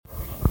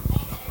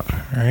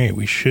All right,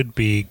 we should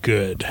be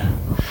good.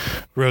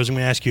 Rose, I'm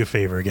going to ask you a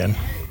favor again.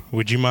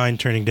 Would you mind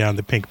turning down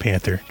the Pink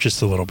Panther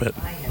just a little bit?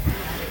 I have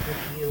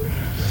had it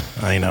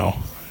with you. I know.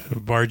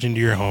 Barge into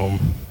your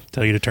home,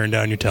 tell you to turn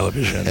down your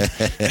television.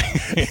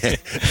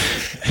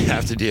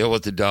 Have to deal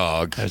with the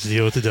dog. Have to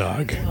deal with the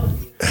dog.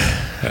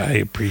 I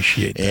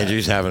appreciate that.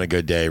 Andrew's having a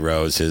good day,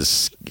 Rose.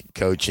 His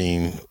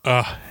coaching,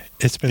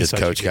 It's been his such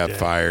coach a good got day.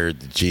 fired.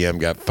 The GM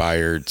got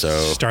fired. So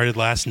Started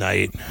last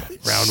night,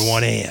 around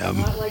 1 a.m.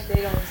 Not like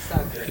they don't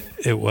suck.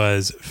 It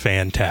was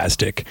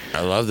fantastic.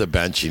 I love the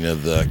benching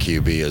of the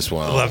QB as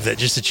well. I love that.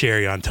 Just a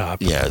cherry on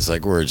top. Yeah, it's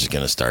like we're just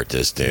going to start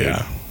this, dude.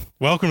 Yeah.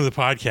 Welcome to the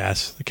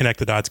podcast, the Connect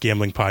the Dots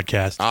Gambling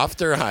Podcast.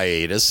 After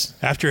hiatus,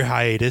 After a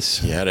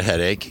hiatus, you had a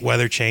headache.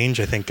 weather change,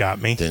 I think, got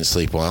me. Didn't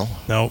sleep well.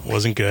 No,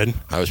 wasn't good.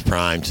 I was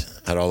primed.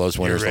 Had all those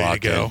You're winners ready to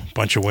locked go. in.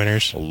 Bunch of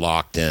winners.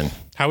 Locked in.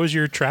 How was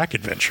your track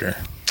adventure?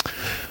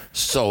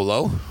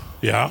 Solo,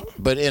 Yeah.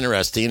 but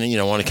interesting.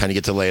 And, want to kind of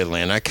get to lay of the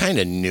land. I kind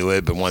of knew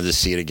it, but wanted to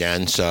see it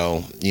again.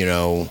 So,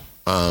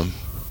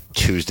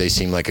 Tuesday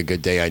seemed like a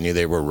good day. I knew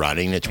they were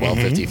running at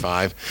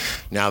 12:55.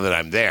 Now that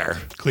I'm there,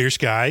 Clear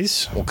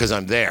skies. well, because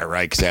I'm there,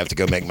 right? Because I have to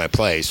go make my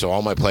plays. So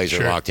all my plays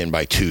Sure. are locked in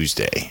by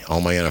Tuesday. All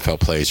my NFL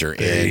plays are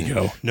There in. you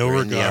go. No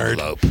they're in the regard.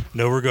 envelope.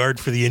 No regard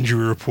for the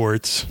injury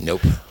reports.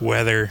 Nope.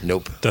 Weather.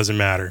 Nope. Doesn't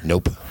matter.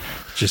 Nope.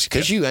 Just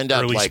Because you end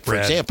up, early like, for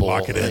spread, example,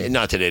 lock it in.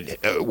 not that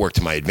it worked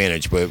to my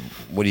advantage, but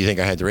what do you think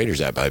I had the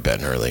Raiders at by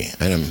betting early?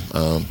 I had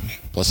them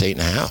plus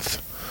 8.5.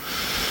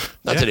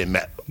 Not Yeah. that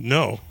it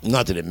No.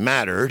 Not that it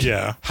mattered.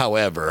 Yeah.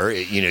 However,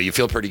 you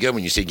feel pretty good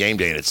when you see game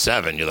day and it's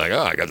 7. You're like, oh,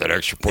 I got that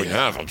extra point and a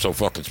half. I'm so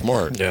fucking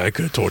smart. Yeah, I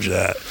could have told you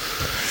that.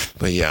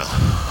 But yeah,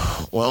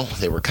 well,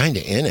 they were kind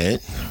of in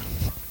it.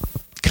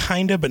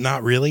 Kinda, but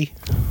not really.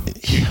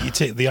 You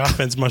take the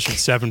offense mustered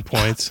 7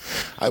 points.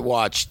 I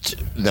watched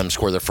them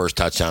score their first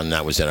touchdown, and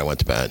that was it. I went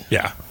to bed.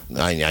 Yeah.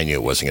 I knew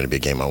it wasn't going to be a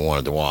game I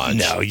wanted to watch.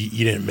 No,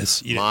 you didn't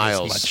miss. You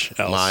didn't miss much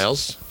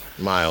else.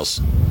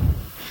 Miles.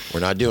 We're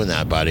not doing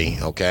that, buddy.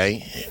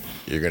 Okay.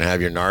 You're going to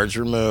have your nards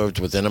removed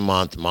within a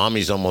month.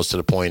 Mommy's almost to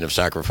the point of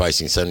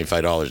sacrificing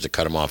 $75 to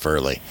cut them off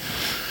early.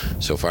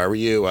 So if I were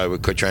you, I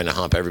would quit trying to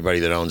hump everybody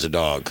that owns a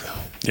dog.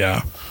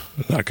 Yeah.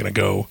 Not gonna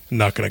go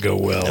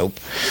well. Nope.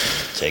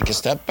 Take a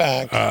step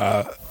back.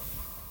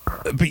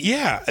 But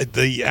yeah,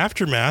 the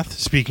aftermath,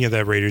 speaking of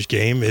that Raiders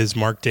game, is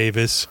Mark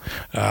Davis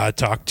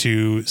talked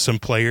to some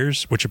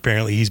players, which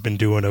apparently he's been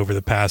doing over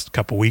the past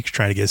couple weeks,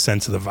 trying to get a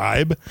sense of the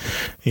vibe.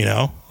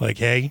 Like,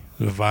 hey,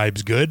 the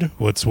vibe's good.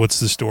 What's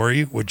the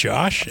story with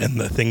Josh? And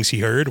the things he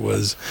heard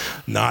was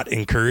not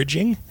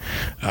encouraging,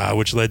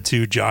 which led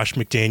to Josh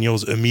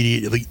McDaniels'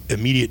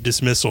 immediate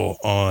dismissal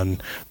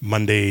on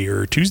Monday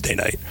or Tuesday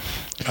night.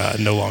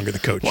 No longer the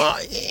coach. Well,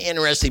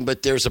 interesting,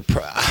 but there's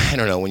I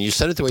don't know, when you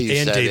said it the way you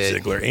And said Dave it.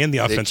 Ziegler and the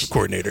offensive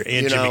coordinator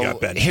and Jimmy got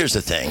benched. Here's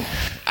the thing.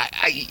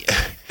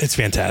 It's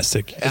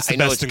fantastic. It's the I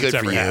know best it's thing good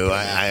that's for ever you.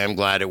 happened. I am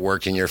glad it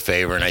worked in your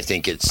favor, and I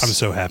think it's... I'm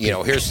so happy.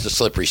 Here's the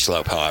slippery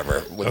slope,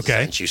 however, with the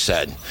sentence you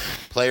said.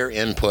 Player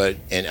input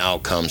and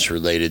outcomes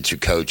related to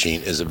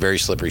coaching is a very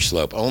slippery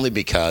slope, only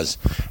because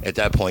at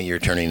that point you're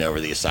turning over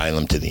the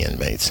asylum to the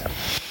inmates.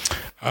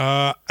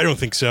 I don't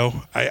think so.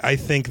 I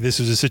think this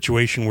is a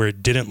situation where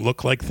it didn't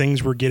look like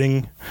things were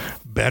getting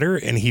better,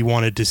 and he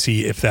wanted to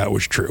see if that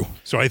was true.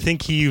 So I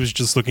think he was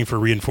just looking for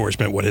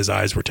reinforcement what his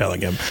eyes were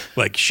telling him.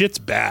 Like, shit's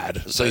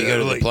bad. So you go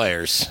to the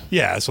players.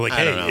 Yeah, so like,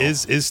 I don't know. hey,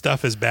 is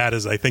stuff as bad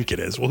as I think it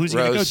is? Well, who's he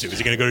going to go to? Is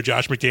he going to go to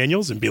Josh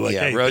McDaniels and be like,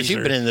 hey, Rose,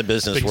 you've been in the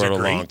business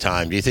world a long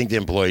time. Do you think the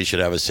employees should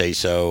have a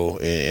say-so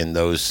in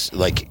those,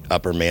 like,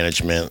 upper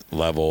management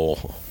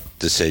level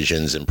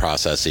decisions and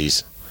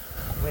processes?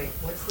 Wait,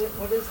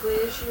 what is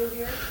the issue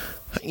here?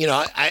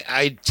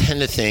 I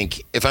tend to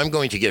think if I'm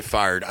going to get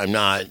fired, I'm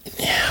not,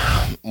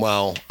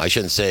 well, I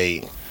shouldn't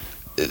say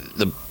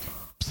the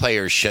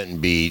players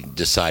shouldn't be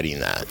deciding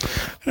that.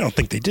 I don't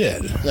think they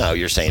did. No,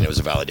 you're saying it was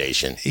a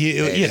validation.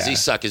 Does he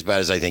suck as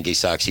bad as I think he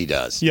sucks? He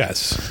does.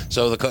 Yes.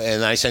 So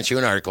and I sent you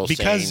an article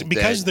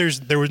because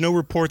there was no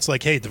reports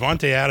like, hey,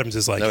 Devontae Adams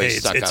is like, hey,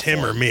 it's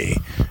him or me.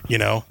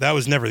 That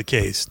was never the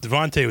case.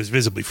 Devontae was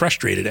visibly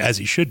frustrated, as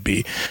he should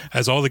be,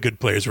 as all the good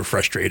players were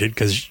frustrated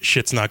because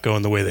shit's not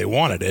going the way they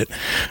wanted it.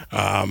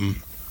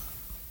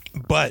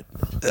 But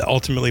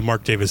ultimately,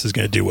 Mark Davis is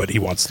going to do what he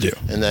wants to do.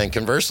 And then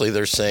conversely,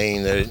 they're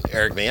saying that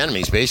Eric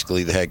Bieniemy is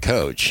basically the head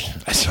coach.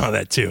 I saw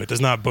that too. It does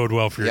not bode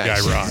well for your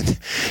guy,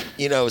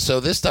 Ron. So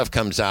this stuff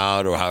comes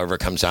out, or however it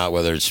comes out,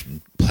 whether it's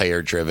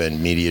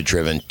player-driven,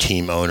 media-driven,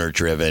 team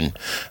owner-driven.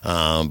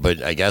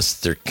 But I guess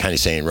they're kind of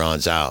saying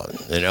Ron's out.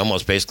 And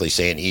almost basically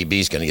saying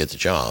EB's going to get the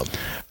job.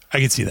 I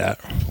could see that.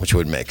 Which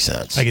would make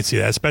sense. I could see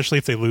that, especially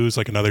if they lose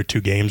like another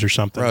 2 games or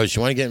something. Rose,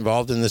 you want to get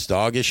involved in this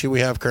dog issue we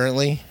have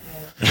currently?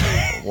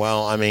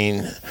 Well,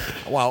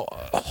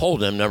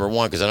 hold him, number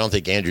one, because I don't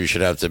think Andrew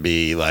should have to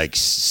be like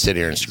sit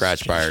here and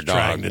scratch by our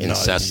dog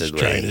incessantly.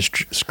 He's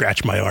trying to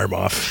scratch my arm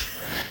off.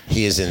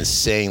 He is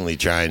insanely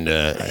trying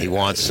to. He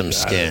wants some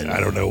skin. I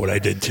don't know what I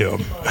did to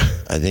him.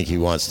 I think he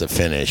wants to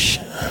finish.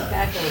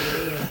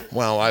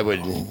 Well, I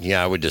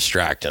would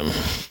distract him.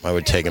 I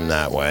would take him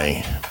that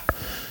way.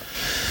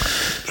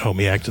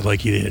 Homie acted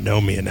like he didn't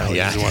know me, and now he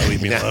doesn't want to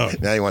leave me alone.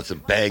 Now he wants to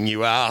bang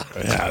you out.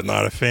 Yeah, I'm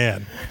not a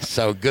fan.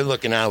 So good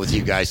looking out with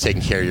you guys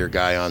taking care of your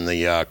guy on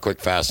the quick,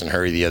 fast, and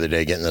hurry the other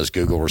day, getting those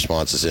Google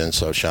responses in.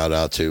 So shout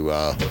out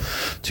to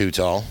Too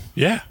Tall.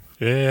 Yeah.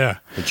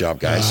 Good job,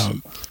 guys.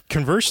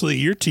 Conversely,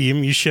 your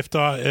team, you shipped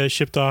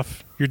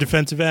off your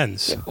defensive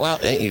ends. Well,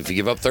 if you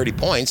give up 30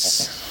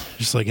 points.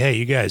 Just like, hey,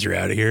 you guys are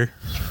out of here.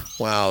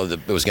 Well,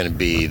 it was going to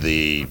be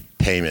the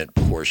payment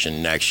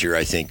portion next year.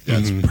 I think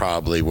that's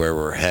probably where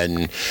we're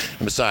heading. And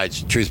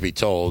besides, truth be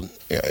told,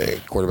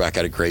 quarterback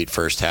had a great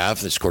first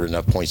half. They scored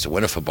enough points to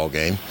win a football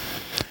game.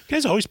 You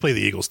guys always play the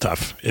Eagles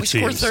tough. We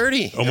scored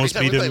 30. Almost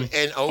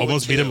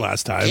beat him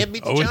last time. Can't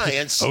beat the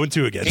Giants.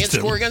 0-2 against Can't them.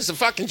 score against the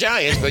fucking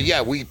Giants. But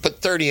yeah, we put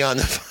 30 on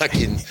the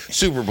fucking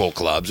Super Bowl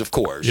clubs, of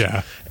course.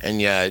 Yeah.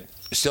 And yet,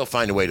 still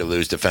find a way to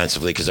lose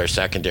defensively because our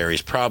secondary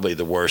is probably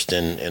the worst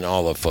in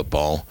all of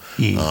football.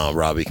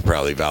 Robbie can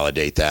probably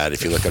validate that.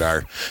 If you look at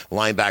our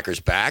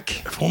linebackers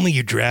back. If only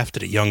you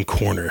drafted a young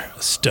corner,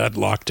 a stud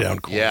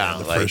lockdown corner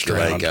in the first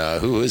round.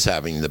 Who is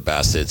having the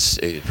best? It's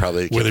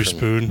probably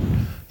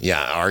Witherspoon.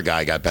 Yeah, our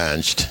guy got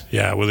benched.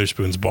 Yeah,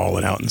 Witherspoon's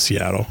balling out in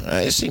Seattle.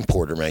 I've seen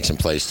Porter make some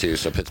plays too.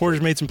 So Porter's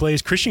made some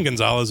plays. Christian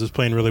Gonzalez was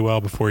playing really well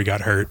before he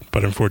got hurt,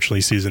 but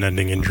unfortunately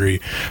season-ending injury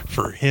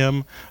for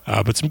him.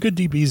 But some good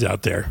DBs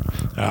out there.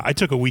 I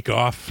took a week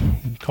off,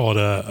 call it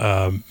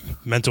a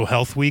mental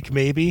health week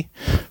maybe,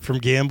 from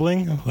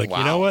gambling. Like,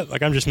 You know what?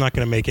 Like, I'm just not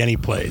going to make any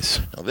plays.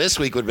 Well, this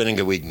week would have been a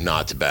good week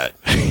not to bet.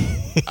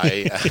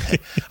 I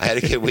had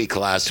a good week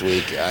last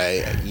week.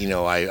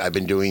 I've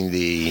been doing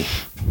the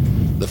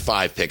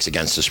 5 picks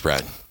against the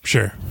spread.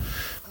 Sure.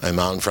 I'm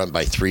out in front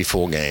by 3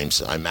 full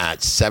games. I'm at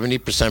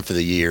 70% for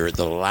the year.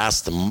 The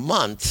last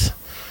month,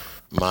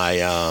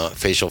 my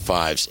facial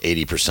fives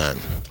 80%.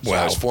 So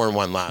I was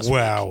 4-1 last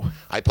week.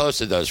 I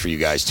posted those for you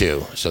guys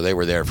too, so they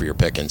were there for your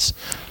pickings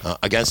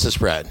against the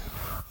spread.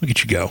 Look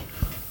at you go.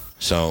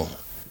 So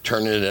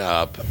turning it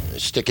up,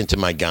 sticking to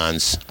my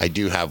guns. I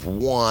do have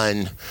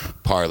one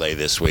parlay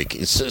this week.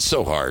 It's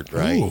so hard,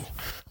 right? Ooh.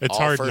 It's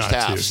all hard first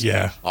not halves. to.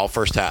 Yeah. All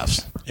first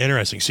halves.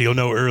 Interesting. So you'll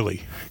know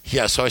early.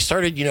 Yeah, so I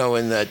started,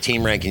 in the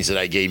team rankings that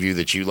I gave you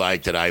that you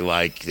like, that I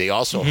like. They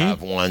also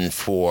have one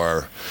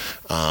for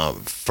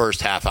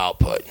first half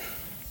output.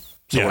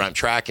 So what I'm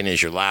tracking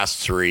is your last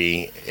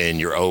 3 and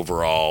your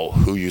overall,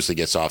 who usually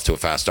gets off to a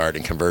fast start,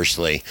 and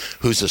conversely,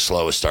 who's the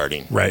slowest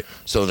starting. Right.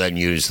 So then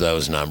use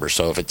those numbers.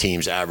 So if a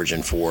team's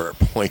averaging 4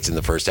 points in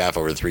the first half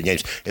over the 3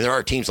 games, and there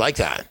are teams like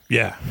that.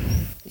 Yeah.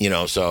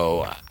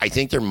 So I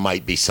think there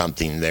might be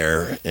something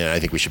there, and I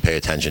think we should pay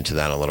attention to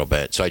that a little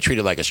bit. So I treat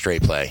it like a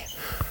straight play.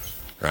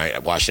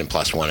 Right, Washington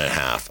plus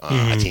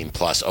 1.5, a team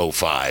plus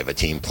 0.5, a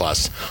team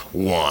plus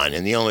 1,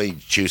 and the only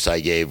juice I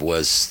gave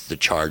was the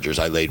Chargers.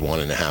 I laid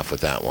 1.5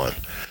 with that one.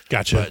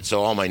 Gotcha.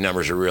 So all my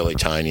numbers are really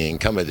tiny.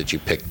 Incumbent that you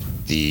pick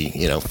the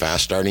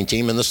fast starting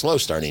team and the slow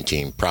starting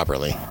team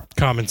properly.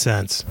 Common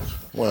sense.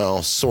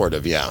 Well, sort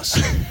of, yes.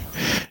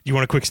 You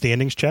want a quick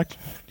standings check? Do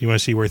you want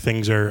to see where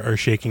things are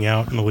shaking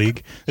out in the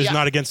league? It's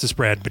not against the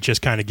spread, but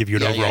just kind of give you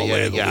an overall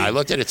lay of the league. I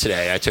looked at it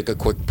today. I took a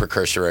quick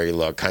precursory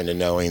look, kind of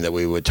knowing that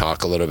we would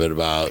talk a little bit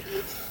about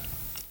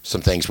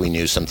some things we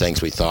knew, some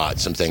things we thought,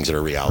 some things that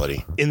are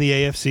reality. In the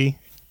AFC,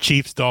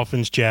 Chiefs,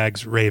 Dolphins,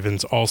 Jags,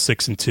 Ravens, all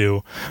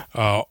 6-2,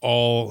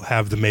 all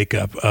have the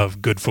makeup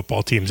of good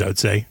football teams, I would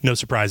say. No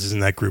surprises in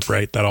that group,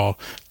 right? That all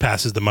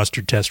passes the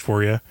mustard test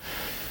for you.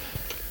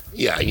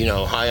 Yeah,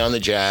 high on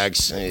the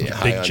Jags,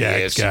 high on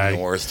Jags the AFC guy.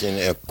 North, and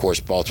of course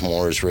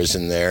Baltimore has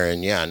risen there,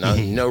 and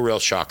no real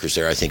shockers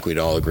there. I think we'd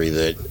all agree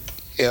that.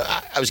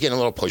 I was getting a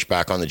little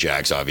pushback on the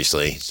Jags,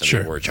 obviously. Some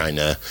people were trying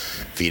to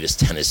feed us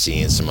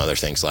Tennessee and some other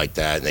things like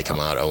that, and they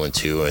come out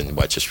 0-2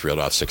 and just reeled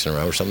off 6 in a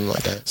row or something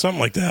like that. Something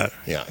like that.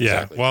 Yeah.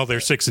 Exactly. Well, they're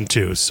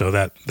 6-2, so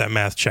that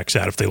math checks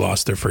out if they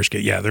lost their first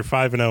game. Yeah, they're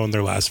 5-0 in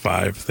their last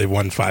 5. They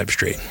won 5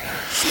 straight.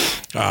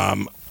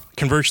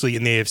 Conversely,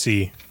 in the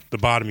AFC, the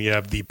bottom, you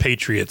have the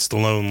Patriots, the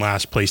lone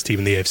last place team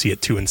in the AFC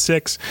at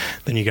 2-6.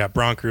 Then you got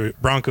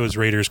Broncos,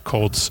 Raiders,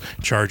 Colts,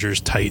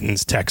 Chargers,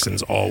 Titans,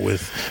 Texans, all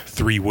with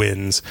 3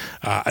 wins.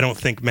 I don't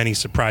think many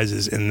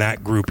surprises in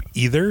that group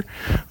either.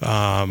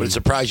 But it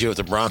surprised you if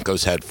the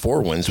Broncos had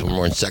 4 wins when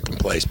we're in second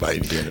place by the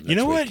end of next week. You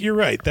know what? You're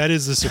right. That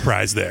is the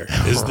surprise there.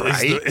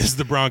 Is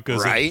the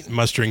Broncos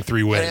mustering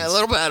 3 wins. A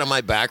little bit out of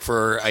my back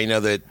I know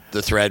that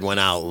the thread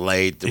went out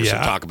late. There was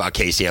some talk about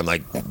Casey. I'm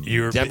like,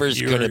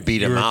 Denver's going to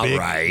beat him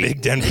outright.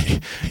 Big Denver.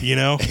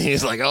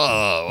 He's like, you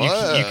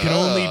can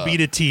only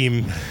beat a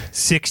team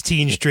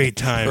 16 straight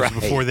times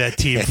before that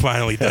team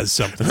finally does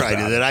something. Right,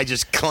 and then I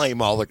just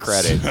claim all the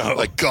credit.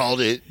 Like called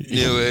it,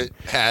 knew it,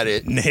 had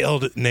it,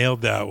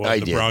 nailed that one.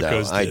 The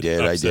Broncos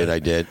did. I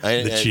did.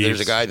 There's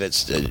a guy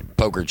that's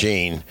Poker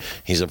Gene.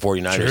 He's a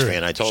 49ers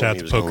fan. I told him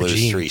he was going to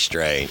lose 3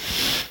 straight.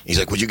 He's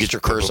like, "Would you get your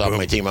curse off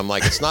my team?" I'm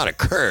like, "It's not a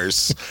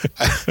curse.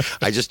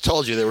 I just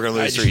told you they were going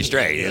to lose 3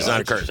 straight. It's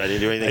not a curse. I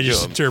didn't do anything to them." I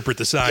just interpret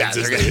the signs.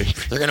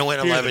 They're going to win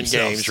 11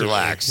 games.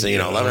 Relax.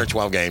 11 or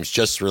 12 games.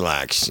 Just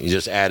relax. You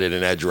just added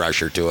an edge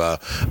rusher to a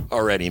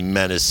already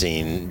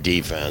menacing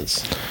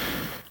defense.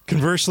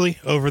 Conversely,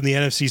 over in the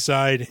NFC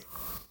side,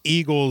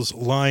 Eagles,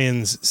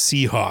 Lions,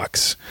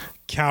 Seahawks,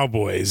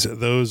 Cowboys.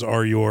 Those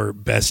are your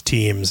best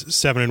teams.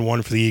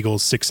 7-1 for the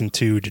Eagles,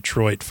 6-2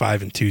 Detroit,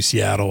 5-2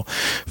 Seattle,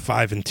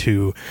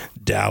 5-2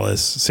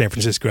 Dallas, San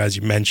Francisco. As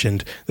you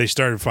mentioned, they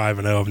started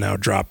 5-0, have now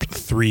dropped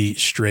 3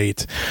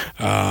 straight.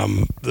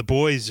 The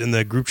boys in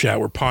the group chat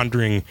were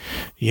pondering,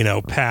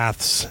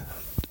 paths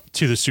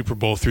to the Super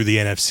Bowl through the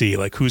NFC,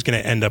 like who's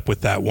going to end up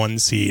with that 1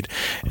 seed.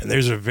 And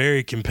there's a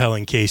very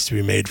compelling case to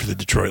be made for the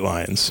Detroit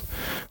Lions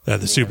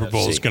that the Super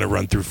Bowl is going to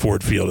run through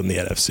Ford Field in the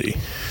NFC,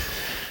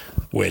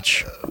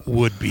 which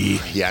would be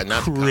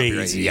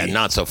crazy. Yeah,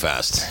 not so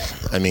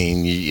fast. I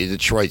mean,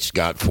 Detroit's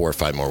got 4 or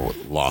 5 more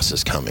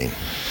losses coming,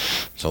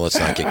 so let's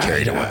not get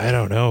carried away. I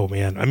don't know,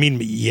 man. I mean,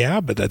 yeah,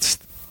 but that's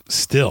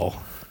still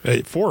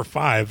 4 or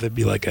 5. That'd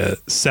be like a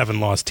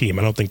 7-loss team.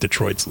 I don't think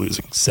Detroit's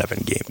losing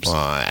 7 games.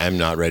 I'm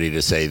not ready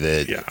to say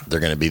that they're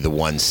going to be the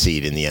 1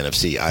 seed in the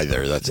NFC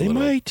either. That's they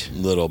might.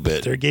 Little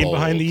bit. They're a game bold.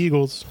 behind the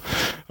Eagles.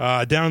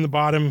 Down in the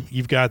bottom,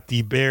 you've got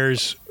the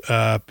Bears,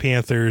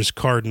 Panthers,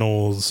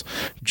 Cardinals,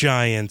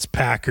 Giants,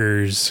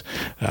 Packers.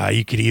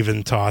 You could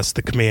even toss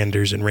the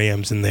Commanders and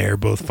Rams in there,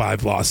 both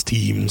 5-loss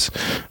teams.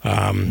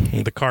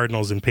 The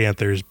Cardinals and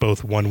Panthers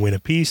both 1 win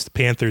apiece. The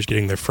Panthers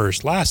getting their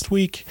first last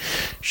week.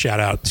 Shout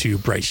out to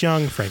Bryce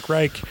Young, Frank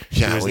Reich,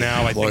 who is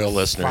now, I think,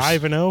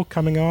 5-0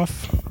 coming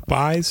off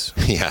buys.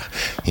 Yeah,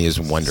 he is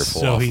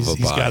wonderful. So off he's of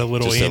a bye. got a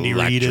little Just Andy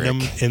Reid in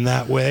him in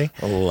that way.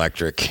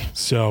 Electric.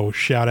 So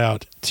shout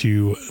out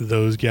to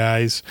those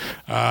guys.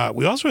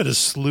 We also had a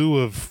slew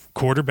of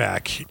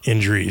quarterback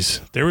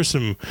injuries. There were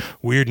some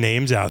weird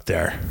names out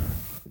there.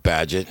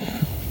 Badgett,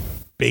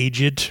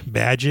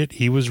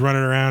 he was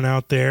running around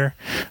out there.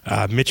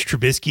 Mitch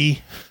Trubisky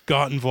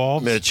got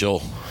involved. Mitchell.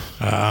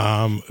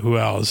 Who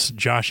else?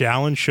 Josh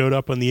Allen showed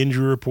up on the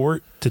injury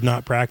report. Did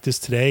not practice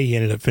today. He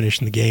ended up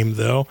finishing the game,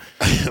 though.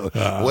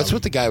 What's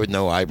with the guy with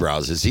no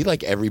eyebrows? Is he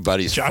like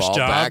everybody's Josh fallback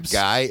Dobbs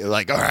guy?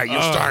 Like, all right,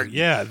 you'll start.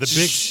 Yeah, the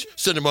big.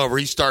 Send him over.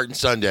 He's starting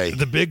Sunday.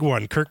 The big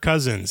one, Kirk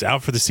Cousins,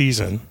 out for the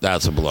season.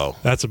 That's a blow.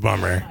 That's a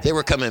bummer. They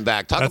were coming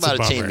back. Talk That's about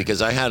a a team, bummer.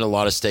 because I had a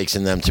lot of stakes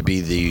in them to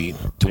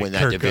win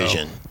that Kirk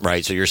division,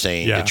 right? So you're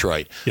saying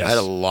Detroit. Yes. I had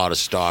a lot of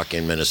stock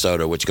in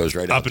Minnesota, which goes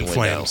right Up out the in window.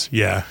 flames.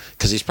 Yeah.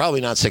 Because he's probably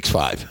not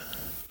 6'5".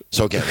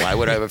 So again, why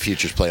would I have a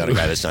futures play on a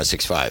guy that's not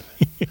 6'5"?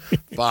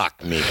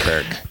 Fuck me,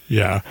 Kirk.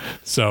 Yeah.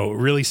 So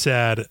really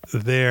sad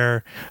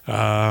there.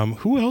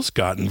 Who else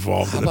got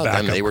involved in the about them?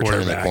 backup They were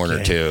turning the quarterback corner,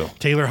 game? too.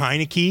 Taylor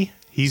Heineke.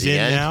 He's The in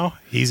end? now.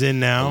 He's in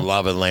now.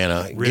 Love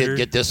Atlanta. Ritter,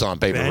 Get this on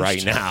paper benched.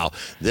 right now.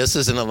 This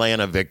is an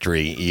Atlanta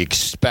victory. You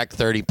expect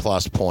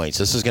 30-plus points.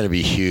 This is going to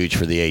be huge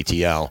for the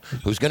ATL,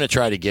 who's going to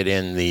try to get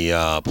in the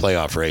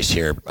playoff race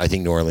here. I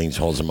think New Orleans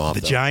holds them off.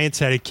 The Giants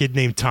had a kid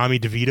named Tommy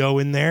DeVito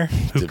in there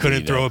who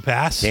couldn't throw a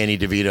pass. Danny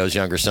DeVito's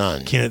younger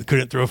son.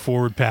 Couldn't throw a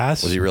forward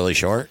pass. Was he really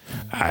short?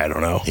 I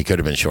don't know. He could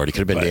have been short. He could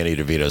have been But Danny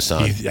DeVito's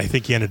son. I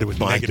think he ended it with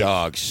My negative.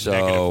 dog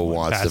so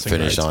wants to passing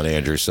finish yards. on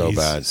Andrew so He's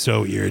bad.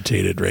 so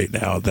irritated right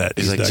now that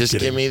He's like, not just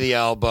getting give me the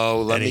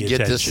elbow. Let me any get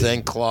this attention.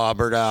 thing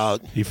clobbered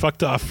out. He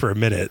fucked off for a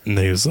minute, and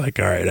he was like,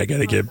 "All right, I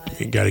gotta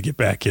get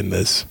back in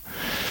this."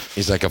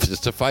 He's like, if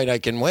it's a fight, I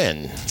can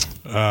win.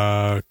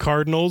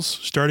 Cardinals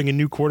starting a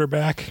new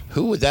quarterback,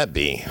 Who would that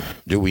be?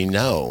 Do we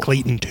know?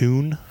 Clayton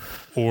Tune,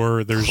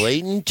 or there's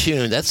Clayton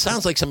Tune. That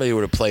sounds like somebody who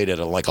would have played at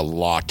a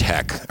Law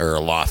Tech or a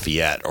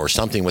Lafayette or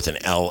something with an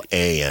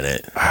L-A in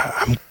it.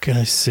 I'm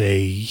gonna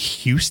say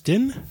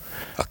Houston,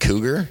 A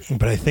Cougar?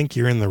 but I think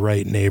you're in the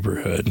right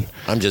neighborhood.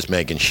 I'm just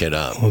making shit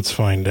up. Let's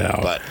find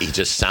out. But he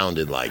just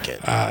sounded like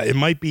it. It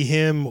might be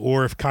him,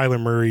 or if Kyler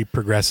Murray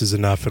progresses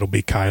enough, it'll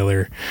be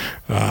Kyler.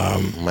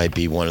 Might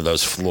be one of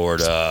those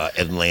Florida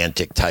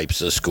Atlantic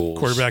types of schools.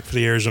 Quarterback for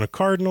the Arizona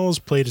Cardinals,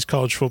 played his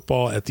college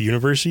football at the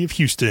University of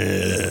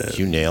Houston.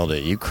 You nailed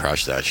it. You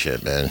crushed that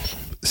shit, man.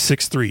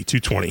 6'3",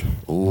 220.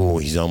 Ooh,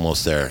 he's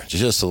almost there.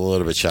 Just a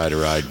little bit shy to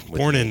ride.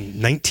 Born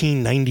in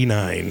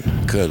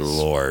 1999. Good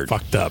Lord.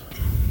 Fucked up.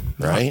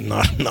 Right?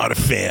 Not a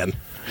fan.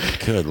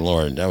 Good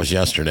Lord. That was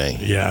yesterday.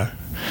 Yeah.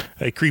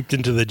 I creeped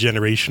into the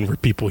generation where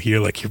people hear,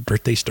 like, your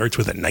birthday starts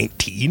with a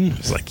 19.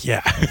 It's like,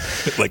 yeah.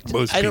 Like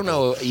most I don't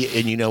people.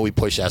 know. And we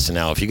push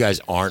SNL. If you guys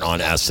aren't on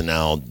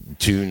SNL,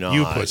 do not.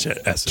 You push it,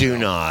 SNL. Do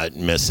not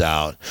miss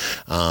out.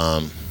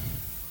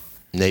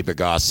 Nate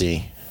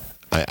Bargatze.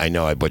 I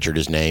know I butchered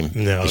his name.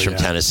 No, He's from yeah.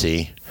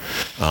 Tennessee.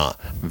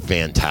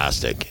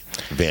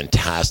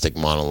 Fantastic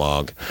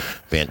monologue.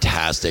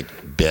 Fantastic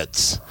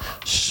bits.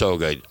 So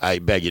good. I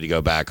beg you to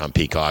go back on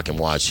Peacock and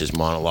watch his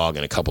monologue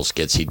and a couple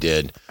skits he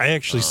did. I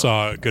actually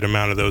saw a good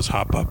amount of those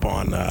hop up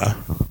on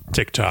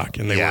TikTok,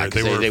 and they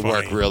they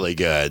work funny. really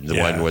good. The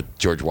Yeah. one with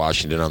George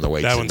Washington on the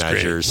weights That and one's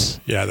measures.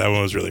 great. Yeah, that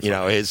one was really funny. You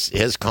know,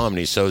 his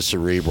comedy's so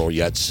cerebral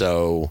yet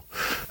so,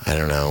 I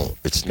don't know,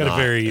 it's got not,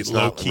 a very it's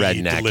not low-key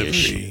redneckish.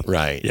 delivery.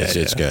 Right. Yeah,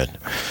 It's good.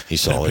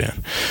 He's Not solid.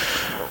 bad.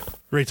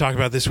 Ready to talk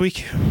about this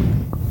week?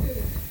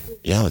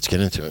 Yeah, let's get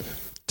into it.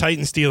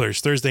 Titans Steelers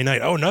Thursday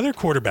night. Oh, another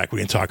quarterback we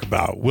can talk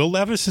about. Will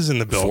Levis is in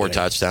the building. 4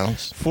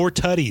 touchdowns. 4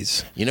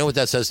 tutties. You know what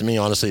that says to me,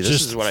 honestly? This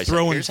Just is what I said.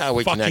 throwing Here's how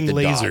we fucking connect the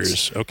lasers.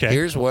 dots. Okay.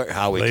 Here's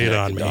how we Lay it connect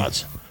on the me.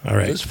 dots. All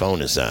right. Whose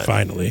phone is that?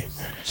 Finally.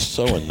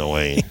 So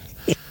annoying.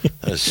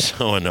 That's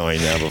so annoying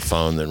to have a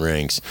phone that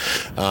rings.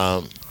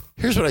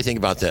 Here's what I think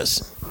about this.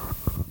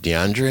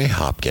 DeAndre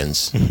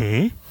Hopkins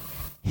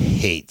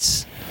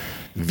hates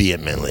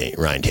vehemently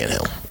Ryan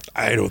Tannehill.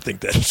 I don't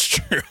think that's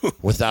true.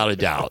 Without a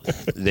doubt.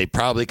 They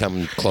probably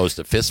come close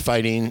to fist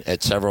fighting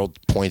at several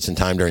points in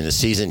time during the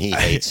season. He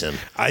hates him.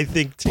 I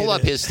think pull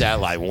up his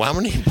stat line. How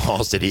many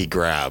balls did he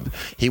grab?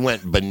 He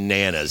went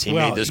bananas. He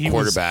made this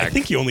quarterback. I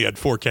think he only had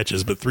 4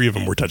 catches, but 3 of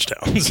them were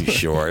touchdowns.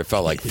 Sure. It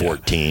felt like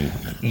 14.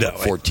 No,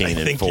 14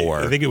 and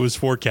 4. I think it was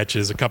 4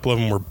 catches. A couple of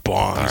them were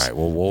bombs. All right.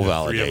 Well, we'll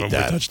validate 3 of them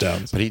that. were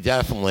touchdowns. But he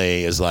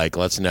definitely is like,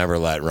 let's never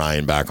let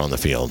Ryan back on the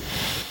field.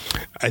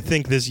 I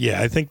think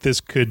this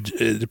could,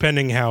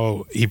 depending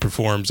how he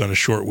performs on a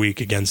short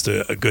week against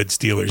a good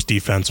Steelers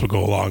defense, will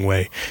go a long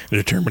way in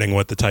determining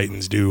what the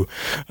Titans do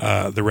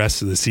the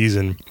rest of the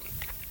season.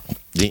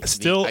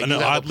 Still an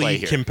oddly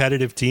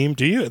competitive team.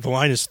 Do you? The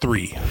line is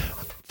 3.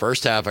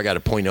 First half, I got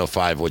a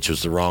 .05, which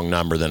was the wrong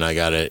number. Then I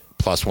got it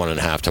plus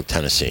 1.5. Took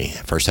Tennessee.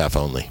 First half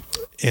only.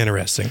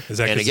 Interesting. Is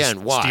that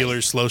why?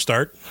 Steelers slow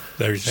start?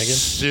 That you're thinking?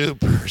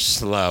 Super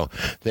slow.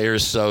 They are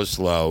so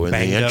slow. In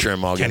the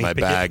interim, I'll get my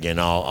bag and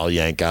I'll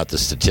yank out the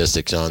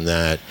statistics on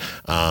that.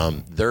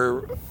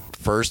 Their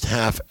first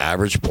half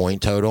average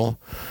point total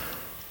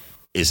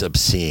is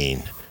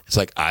obscene. It's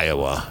like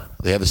Iowa.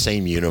 They have the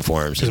same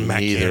uniforms, and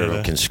neither of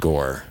them can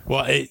score.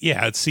 Well,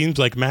 it seems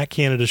like Matt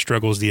Canada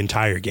struggles the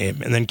entire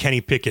game, and then Kenny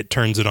Pickett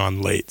turns it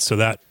on late. So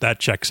that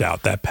checks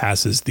out. That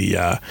passes the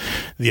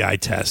eye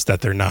test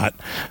that they're not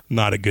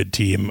a good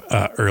team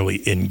early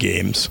in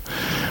games.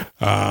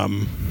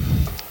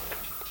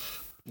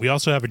 We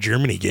also have a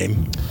Germany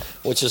game.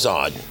 Which is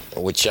odd,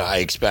 which I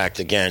expect,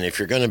 again, if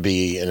you're going to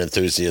be an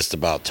enthusiast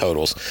about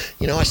totals.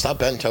 I stopped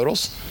betting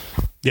totals.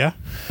 Yeah.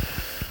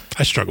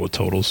 I struggle with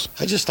totals.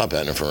 I just stopped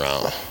betting for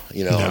now.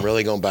 I'm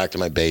really going back to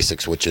my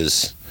basics, which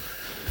is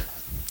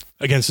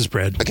against the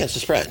spread. Against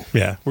the spread.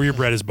 Yeah, where your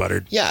bread is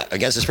buttered. Yeah,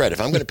 against the spread.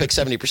 If I'm going to pick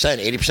 70%,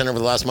 80% over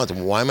the last month,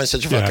 why am I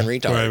such a fucking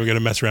retard? Right, we're going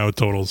to mess around with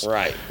totals.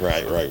 Right.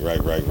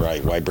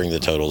 Why bring the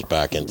totals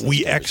back into this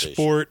We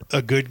export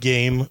a good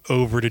game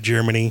over to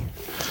Germany.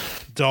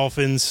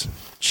 Dolphins,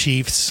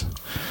 Chiefs,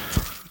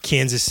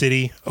 Kansas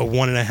City, a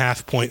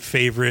 1.5 point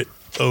favorite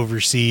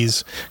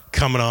overseas,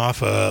 coming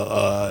off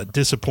a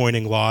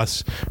disappointing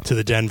loss to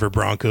the Denver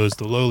Broncos,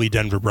 the lowly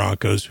Denver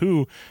Broncos,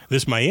 who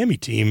this Miami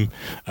team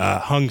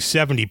hung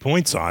 70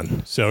 points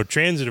on. So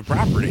transitive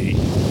property,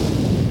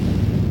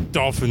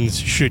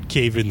 Dolphins should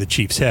cave in the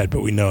Chiefs' head,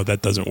 but we know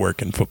that doesn't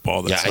work in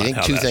football. That's I think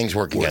 2 things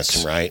work against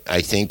them, right?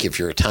 I think if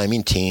you're a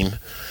timing team,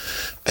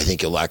 I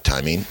think you'll lack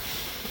timing.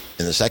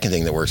 And the second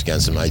thing that works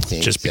against them, I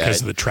think, just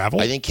because of the travel.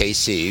 I think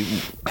KC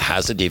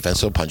has the defense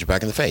that'll punch you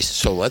back in the face.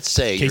 So let's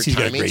say KC's your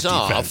timing's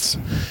off,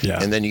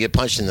 and then you get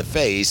punched in the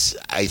face.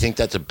 I think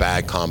that's a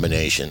bad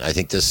combination. I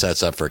think this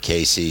sets up for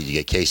KC.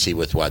 You get KC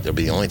with what? There'll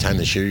be the only time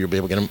this year you'll be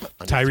able to get them.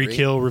 Tyreek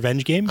Hill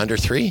revenge game under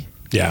 3.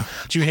 Yeah.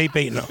 Do you hate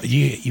betting?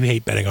 You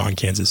hate betting on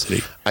Kansas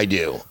City. I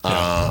do.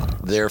 Yeah.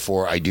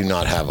 Therefore, I do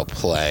not have a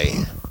play.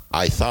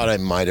 I thought I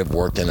might have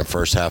worked in a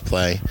first half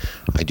play.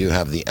 I do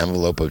have the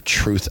envelope of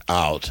truth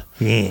out.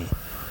 And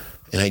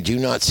I do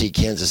not see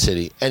Kansas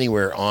City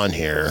anywhere on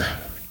here.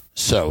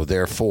 So,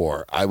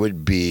 therefore, I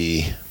would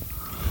be...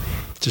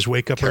 Just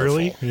wake up careful.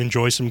 Early and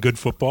enjoy some good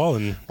football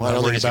and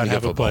not worry about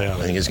having a play on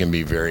it. I think it's going to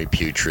be very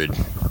putrid.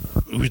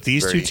 With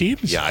these 2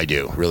 teams? Yeah, I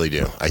do. Really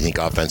do. I think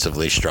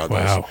offensively struggles.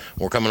 Wow.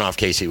 We're coming off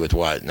KC with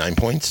what, 9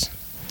 points?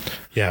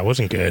 Yeah, it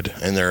wasn't good.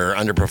 And they're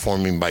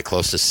underperforming by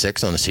close to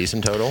 6 on the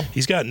season total.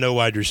 He's got no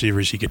wide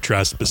receivers he could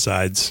trust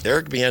besides...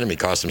 Eric Bieniemy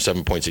cost him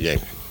 7 points a game.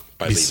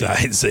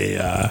 Besides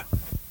Travis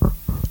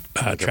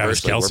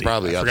Kelce.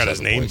 I forgot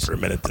his name for a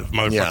minute. The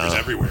motherfucker's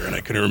everywhere, and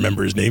I couldn't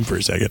remember his name for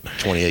a second.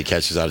 28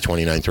 catches out of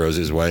 29 throws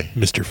his way.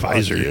 Mr.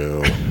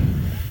 Pfizer.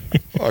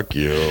 Fuck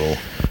you.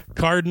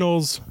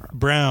 Cardinals,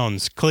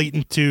 Browns,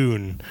 Clayton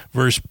Tune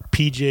versus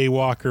P.J.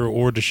 Walker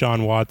or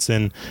Deshaun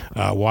Watson.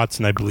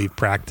 Watson, I believe,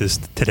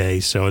 practiced today,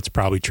 so it's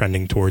probably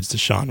trending towards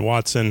Deshaun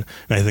Watson,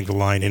 and I think the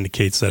line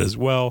indicates that as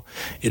well.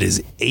 It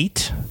is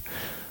 8.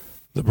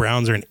 The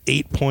Browns are an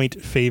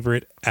 8-point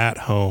favorite at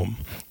home.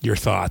 Your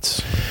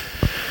thoughts?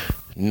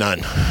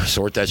 None.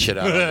 Sort that shit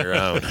out on your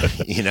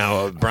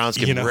own. Browns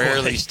can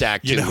rarely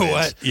stack 2 You know wins.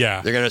 what?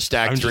 Yeah. They're going to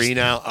stack 3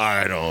 now?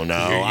 I don't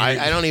know.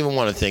 I don't even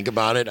want to think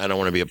about it. I don't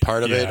want to be a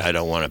part of it. I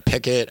don't want to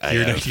pick it.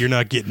 You're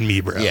not getting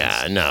me, bro.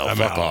 Yeah, no.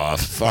 Fuck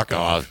off. Fuck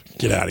off.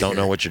 Get out of here. Don't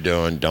know what you're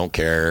doing. Don't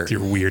care. It's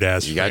your weird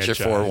ass You got franchise.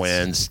 your 4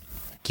 wins.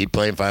 Keep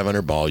playing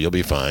 500 ball. You'll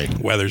be fine.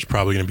 Weather's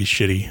probably going to be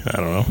shitty. I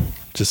don't know.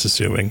 Just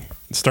assuming.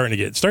 It's starting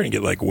to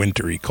get like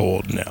wintry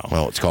cold now.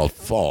 Well, it's called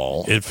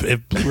fall. It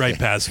right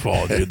past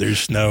fall, dude. There's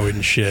snow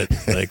and shit.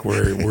 Like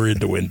we're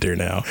into winter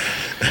now.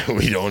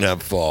 We don't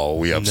have fall.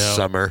 We have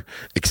summer,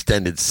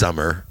 extended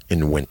summer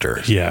in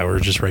winter. Yeah, we're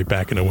just right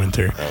back into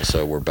winter.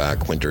 So we're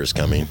back. Winter is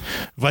coming.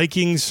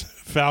 Vikings,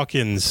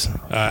 Falcons.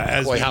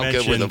 As boy, how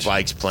mentioned, good were the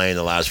Vikes playing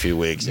the last few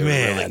weeks? They were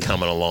really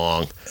coming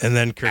along. And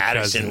then Kirk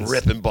Addison Cousins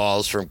ripping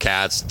balls from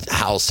cats,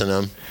 housing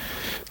them.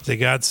 They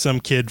got some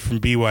kid from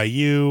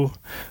BYU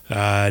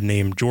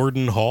named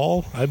Jordan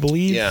Hall, I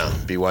believe. Yeah,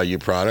 BYU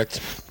product.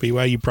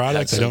 BYU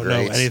product. I don't know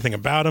anything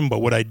about him, but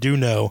what I do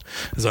know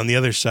is on the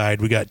other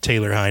side, we got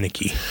Taylor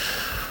Heineke.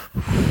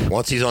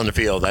 Once he's on the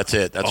field, that's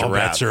it. That's All a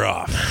wrap. bets are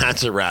off.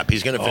 That's a wrap.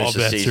 He's going to finish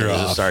the season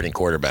as a starting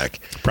quarterback.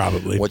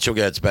 Probably. What you'll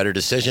get is better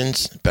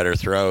decisions, better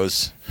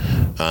throws.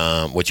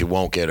 What you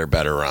won't get are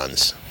better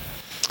runs.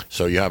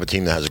 So you have a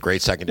team that has a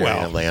great secondary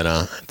in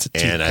Atlanta, it's a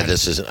team and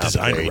this is an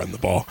designed to run the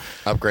ball.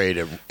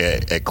 Upgrade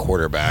at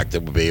quarterback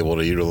that will be able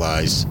to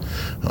utilize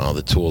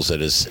the tools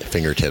at his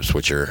fingertips,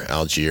 which are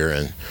Algier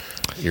and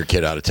your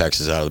kid out of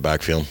Texas out of the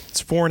backfield.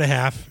 It's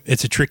 4.5.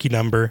 It's a tricky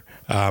number.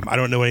 I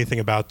don't know anything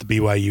about the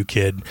BYU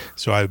kid,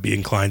 so I would be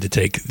inclined to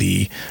take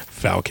the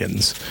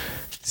Falcons.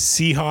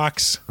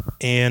 Seahawks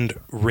and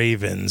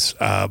Ravens,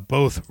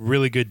 both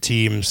really good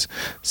teams.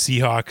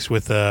 Seahawks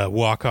with a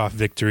walk-off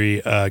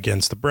victory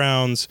against the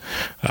Browns.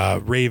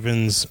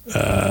 Ravens,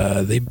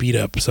 they beat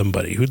up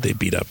somebody. Who'd they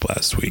beat up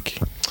last week?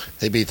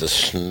 They beat the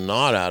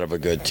snot out of a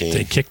good team.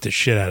 They kicked the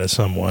shit out of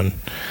someone.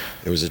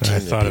 It was a team I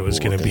thought it was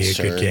going to be a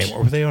good game.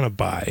 Or were they on a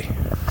bye?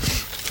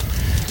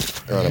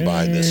 They're on a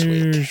bye this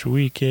week.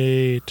 Week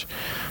 8.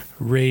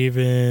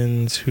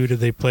 Ravens. Who did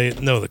they play?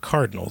 No, the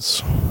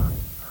Cardinals.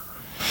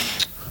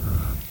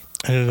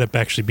 It ended up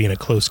actually being a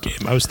close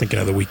game. I was thinking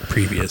of the week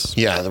previous.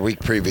 Yeah, the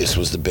week previous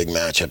was the big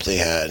matchup they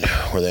had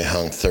where they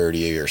hung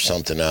 30 or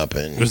something up,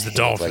 and it was the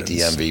Dolphins, like the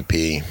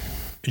MVP.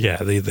 Yeah,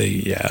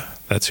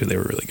 that's who they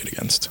were really good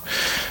against.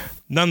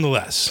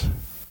 Nonetheless,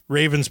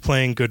 Ravens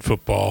playing good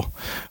football.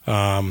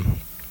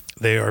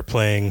 They are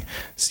playing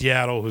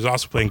Seattle, who's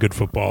also playing good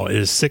football. It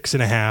is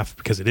 6.5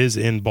 because it is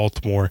in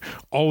Baltimore.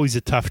 Always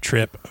a tough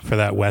trip for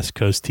that West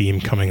Coast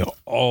team coming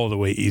all the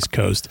way East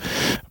Coast.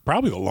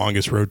 Probably the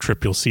longest road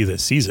trip you'll see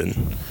this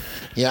season.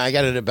 Yeah, I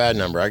got it at a bad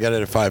number. I got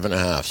it at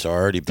 5.5, so I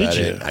already bet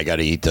it. I got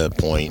to eat the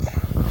point.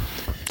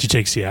 Did you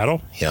take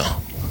Seattle? Yeah,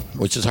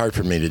 which is hard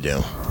for me to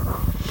do.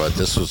 But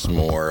this was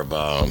more of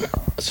a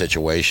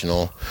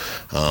situational.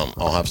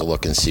 I'll have to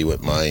look and see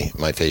what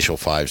my facial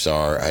fives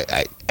are.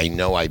 I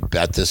know I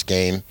bet this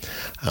game.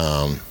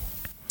 And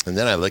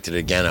then I looked at it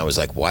again. I was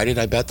like, why did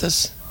I bet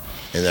this?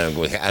 And then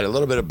I had a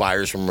little bit of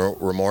buyer's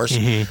remorse.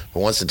 Mm-hmm. But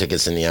once the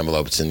ticket's in the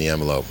envelope, it's in the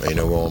envelope. Ain't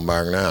no going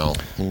back now.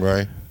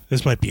 Right?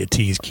 This might be a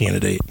tease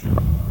candidate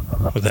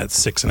with that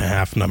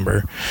 6.5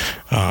 number.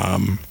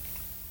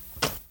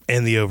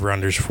 And the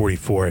over-under's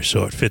 44,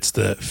 so it fits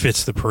the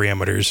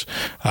parameters.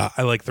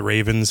 I like the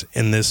Ravens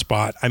in this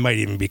spot. I might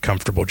even be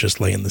comfortable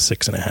just laying the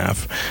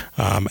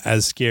 6.5.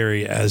 As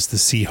scary as the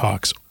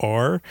Seahawks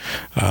are,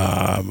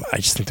 I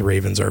just think the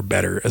Ravens are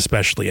better,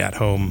 especially at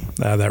home.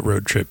 That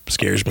road trip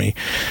scares me.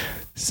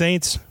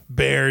 Saints,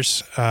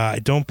 Bears. I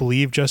don't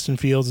believe Justin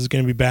Fields is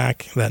going to be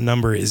back. That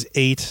number is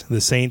 8. The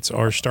Saints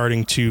are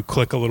starting to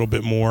click a little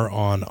bit more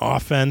on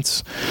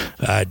offense.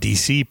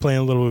 DC playing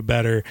a little bit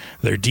better.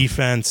 Their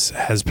defense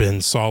has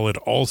been solid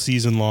all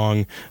season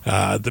long.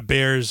 The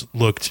Bears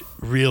looked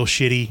real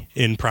shitty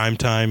in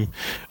primetime.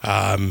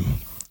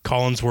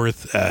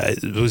 Collinsworth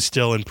was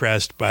still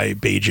impressed by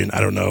Bajan.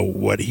 I don't know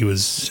what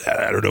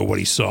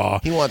he saw.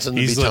 He wants him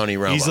to be Tony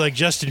Romo. He's like,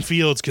 Justin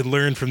Fields could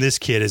learn from this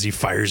kid as he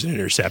fires an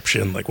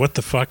interception. Like, what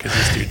the fuck is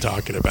this dude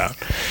talking about?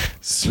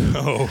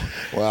 So,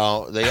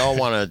 well, they all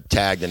want to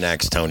tag the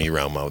next Tony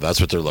Romo.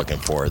 That's what they're looking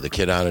for. The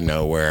kid out of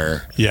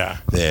nowhere. Yeah.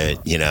 That,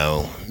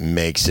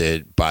 makes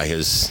it by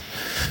his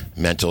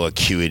mental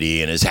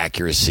acuity and his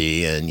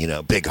accuracy and,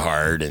 big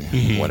heart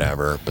and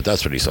whatever. But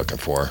that's what he's looking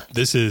for.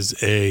 This is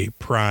a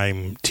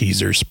prime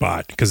teaser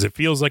spot because it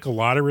feels like a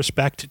lot of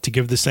respect to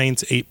give the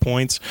Saints 8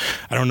 points.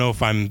 I don't know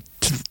if I'm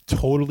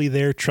totally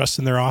there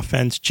trusting their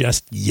offense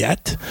just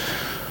yet,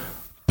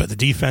 but the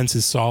defense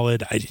is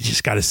solid. I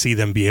just got to see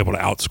them be able to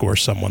outscore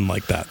someone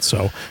like that.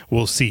 So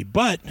we'll see.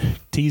 But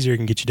teaser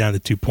can get you down to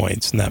 2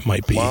 points, and that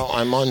might be. Well,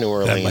 I'm on New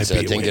Orleans.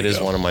 I think it is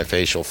one of my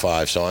facial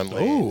five. So I'm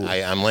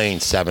laying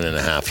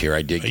 7.5 here.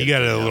 I did. You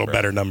got a little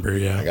better number,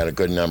 yeah. I got a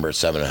good number at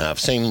 7.5.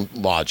 Same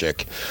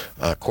logic.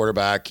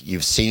 Quarterback.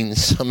 You've seen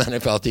some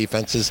NFL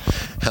defenses.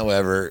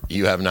 However,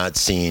 you have not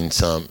seen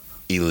some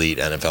elite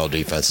NFL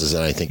defenses,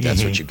 and I think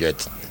that's what you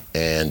get.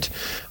 And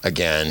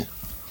again,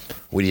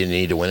 what do you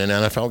need to win an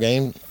NFL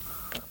game?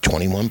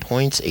 21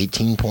 points,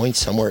 18 points,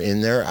 somewhere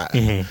in there.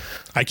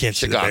 I can't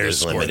see the Bears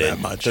score that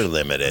much. They're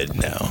limited.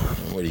 No.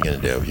 What are you going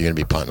to do? You're going to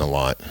be punting a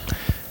lot.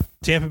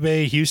 Tampa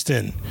Bay,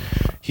 Houston.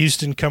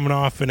 Houston coming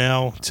off an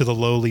L to the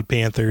lowly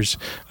Panthers.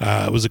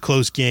 It was a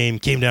close game.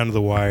 Came down to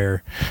the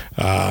wire.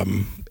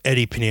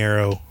 Eddie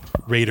Pinheiro,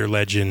 Raider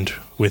legend,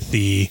 with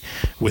the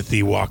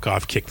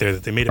walk-off kick there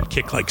that they made him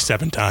kick like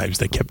 7 times.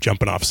 They kept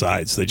jumping off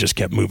sides. They just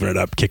kept moving it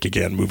up, kick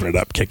again, moving it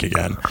up, kick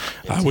again,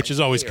 which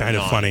is always kind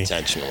of funny.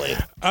 Intentionally.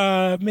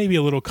 Maybe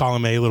a little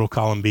column A, a little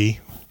column B.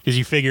 Because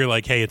you figure,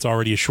 like, hey, it's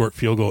already a short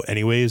field goal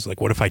anyways.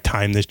 Like, what if I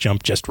time this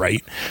jump just right,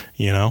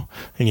 And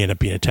you end up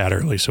being a tad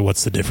early, so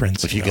what's the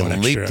difference? If you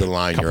can leap the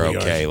line, you're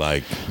okay,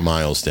 like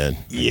Miles did.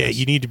 Yeah,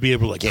 you need to be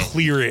able to,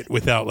 clear it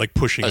without,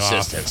 pushing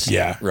assistance. Off.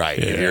 Yeah. Right.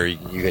 Yeah. You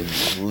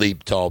can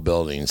leap tall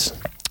buildings.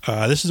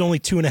 This is only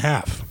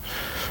 2.5.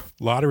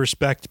 A lot of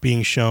respect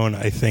being shown,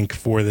 I think,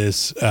 for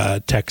this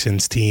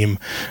Texans team.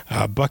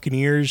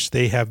 Buccaneers,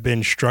 they have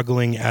been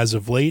struggling as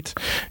of late.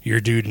 Your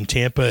dude in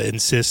Tampa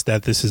insists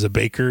that this is a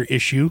Baker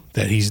issue,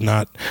 that he's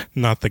not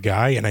the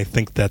guy, and I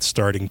think that's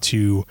starting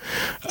to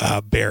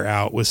bear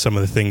out with some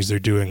of the things they're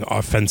doing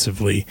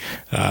offensively.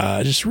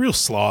 Just a real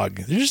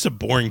slog. They're just a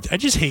boring. I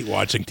just hate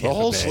watching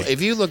Tampa Bay.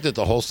 If you looked at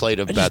the whole slate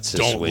of bets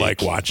this week,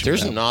 like watching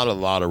there's them. not a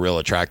lot of real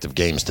attractive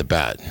games to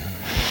bet.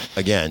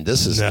 Again,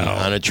 this is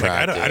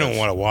unattractive. I don't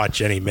want to watch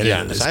any minute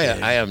of this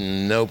game. I have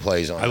no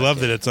plays on. I love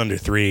that it's under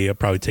 3. I'll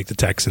probably take the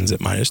Texans at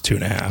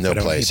 -2.5. No I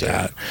don't plays hate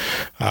here.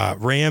 that.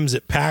 Rams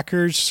at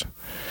Packers.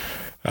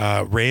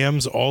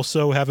 Rams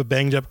also have a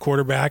banged up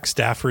quarterback.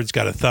 Stafford's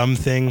got a thumb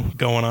thing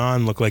going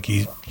on. Looked like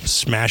he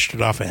smashed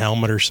it off a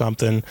helmet or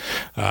something.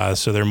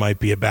 So there might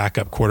be a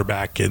backup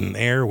quarterback in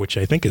there, which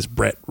I think is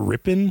Brett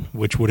Rippon,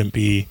 which wouldn't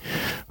be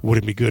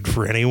good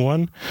for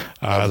anyone.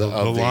 The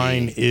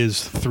line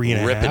is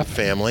 3.5. Rippon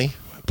family.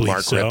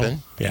 Mark so.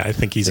 Rippon. Yeah, I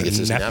think he's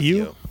his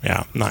nephew.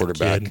 Yeah, not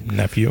quarterback. Kid,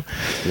 nephew.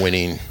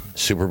 Winning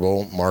Super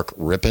Bowl, Mark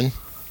Rippon.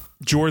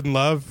 Jordan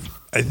Love.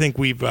 I think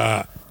we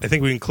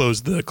can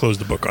close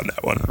the book on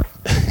that one.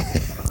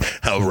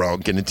 How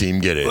wrong can a team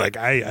get it? Like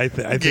I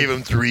gave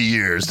him 3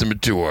 years to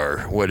mature.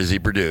 What does he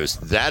produce?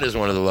 That is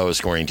one of the lowest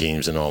scoring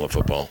teams in all of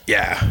football.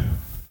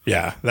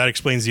 Yeah, that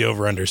explains the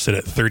over-under sit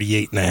at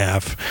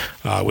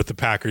 38.5, with the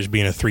Packers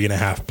being a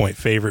 3.5 point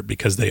favorite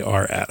because they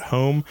are at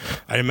home.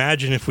 I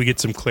imagine if we get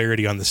some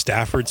clarity on the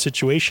Stafford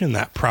situation,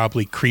 that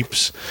probably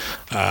creeps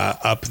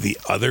up the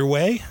other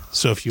way.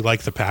 So if you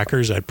like the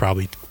Packers, I'd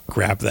probably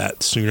grab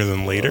that sooner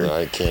than later. Well,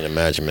 I can't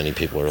imagine many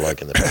people are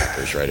liking the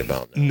Packers right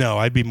about now. No,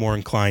 I'd be more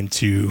inclined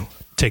to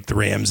take the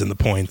Rams and the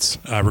points,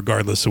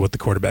 regardless of what the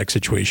quarterback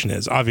situation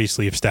is.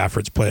 Obviously, if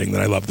Stafford's playing,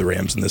 then I love the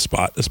Rams in this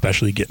spot,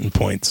 especially getting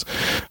points.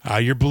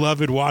 Your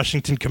beloved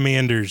Washington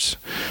Commanders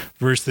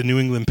versus the New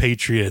England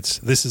Patriots.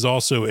 This is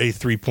also a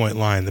 3-point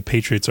line. The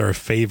Patriots are a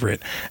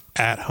favorite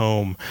at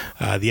home.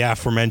 The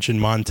aforementioned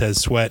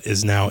Montez Sweat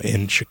is now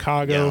in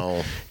Chicago.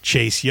 No.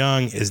 Chase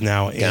Young is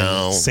now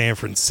in San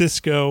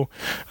Francisco.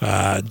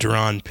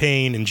 Deron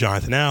Payne and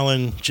Jonathan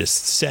Allen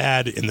just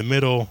sad in the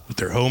middle with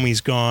their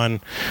homies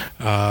gone.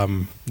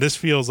 This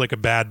feels like a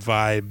bad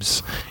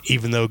vibes,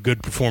 even though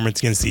good performance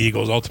against the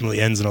Eagles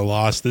ultimately ends in a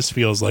loss. This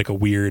feels like a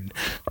weird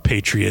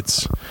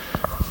Patriots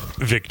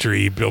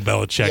victory, Bill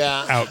Belichick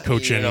out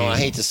coaching I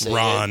hate to say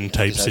Ron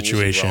type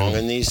situation. I'm wrong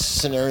in these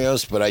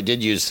scenarios, but I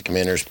did use the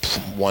Commanders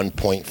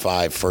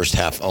 1.5 first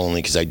half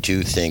only because I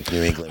do think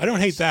New England. I don't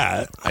hate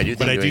that. I do think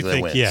but New I do England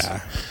think wins.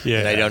 yeah.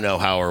 And I don't know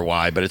how or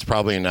why, but it's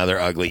probably another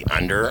ugly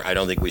under. I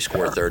don't think we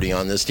score 30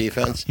 on this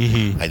defense.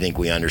 Mm-hmm. I think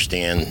we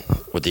understand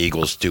what the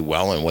Eagles do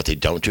well and what they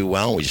don't do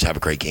well. We just have a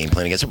great game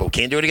plan against them, but we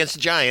can't do it against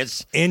the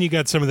Giants. And you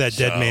got some of that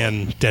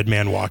dead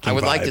man walking. I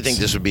would vibes, like to think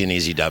this would be an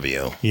easy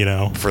W.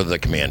 For the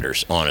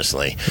Commanders, honestly.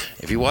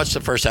 If you watch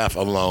the first half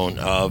alone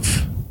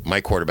of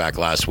my quarterback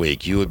last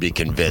week, you would be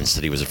convinced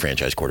that he was a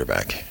franchise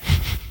quarterback.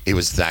 He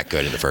was that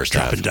good in the first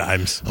half. Dropping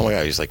dimes. Oh my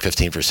God, he was like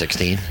 15 for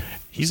 16.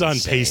 He's on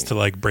pace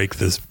to break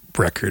this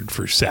record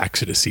for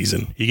sacks in a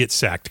season. He gets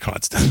sacked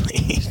constantly.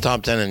 He's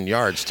top 10 in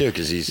yards too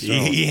because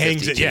he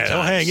hangs it. Yeah,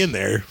 he'll hang in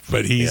there,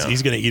 but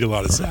he's going to eat a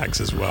lot of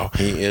sacks as well.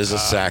 He is a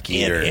sack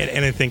eater.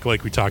 And I think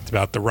like we talked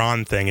about the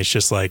Ron thing, it's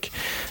just like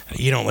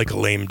you don't like a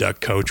lame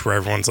duck coach where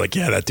everyone's like,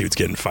 yeah, that dude's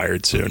getting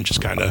fired soon,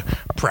 just kind of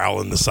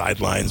prowling the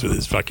sidelines with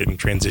his fucking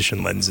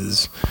transition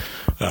lenses,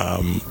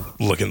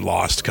 looking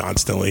lost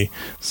constantly.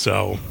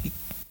 So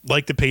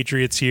like the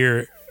Patriots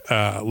here.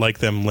 Like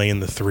them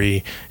laying the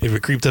 3. If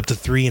it creeped up to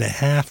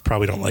 3.5,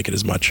 probably don't like it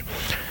as much.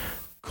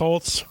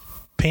 Colts,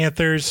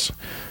 Panthers.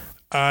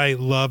 I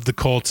love the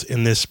Colts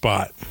in this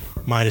spot.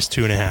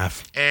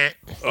 -2.5.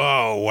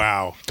 Oh,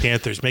 wow.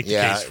 Panthers, make the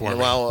case for me.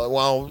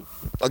 Well,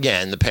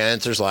 again, the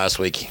Panthers last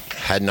week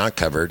had not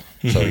covered.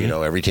 So,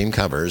 every team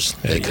covers.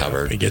 They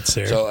covered. It gets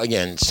there. So,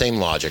 again, same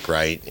logic,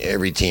 right?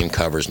 Every team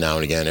covers now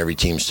and again. Every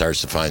team starts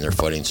to find their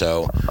footing.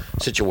 So,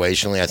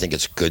 situationally, I think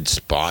it's a good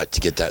spot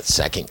to get that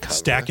second cover.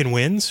 Stacking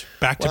wins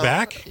back to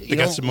back. You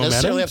don't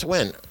necessarily have to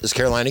win. Is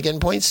Carolina getting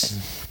points?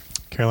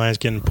 Carolina's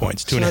getting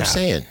points.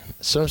 2.5.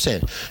 That's what I'm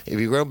saying. If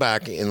you go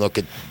back and look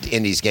at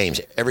Indy's games,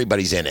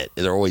 everybody's in it.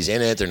 They're always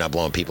in it. They're not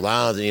blowing people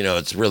out.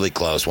 It's really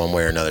close one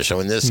way or another.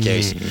 So in this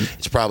case,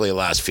 it's probably a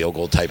last field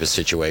goal type of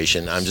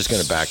situation. I'm just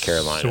going to back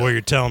Carolina. So what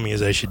you're telling me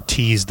is I should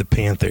tease the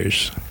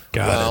Panthers.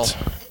 Got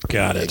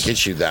it. It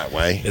gets you that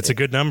way. It's a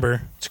good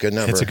number. It's a good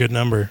number. It's a good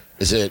number.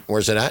 Is it?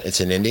 Where's it at?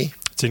 It's in Indy?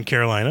 It's in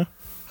Carolina.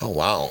 Oh,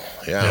 wow.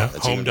 Yeah.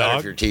 It's home dog.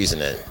 if you're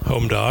teasing it.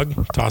 Home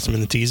dog. Toss them in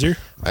the teaser.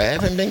 I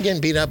haven't been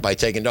getting beat up by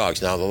taking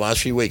dogs. Now, the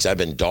last few weeks, I've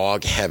been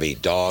dog heavy.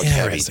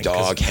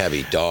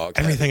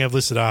 Everything I've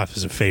listed off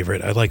is a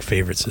favorite. I like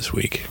favorites this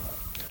week.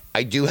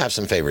 I do have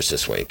some favorites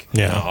this week.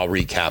 Yeah. I'll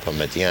recap them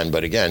at the end.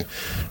 But again,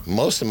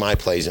 most of my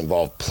plays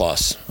involve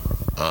plus.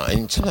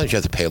 And sometimes you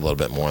have to pay a little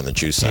bit more on the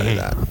juice side of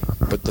that.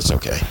 But that's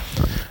okay.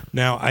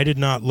 Now, I did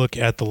not look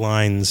at the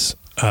lines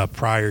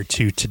prior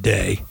to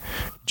today.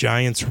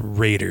 Giants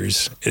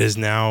Raiders. It is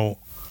now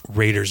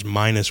Raiders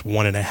minus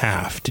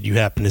 1.5. Did you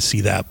happen to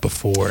see that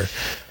before?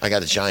 I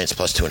got the Giants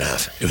plus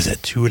 2.5. It was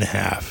at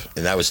 2.5.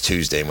 And that was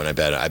Tuesday when I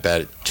bet it. I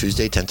bet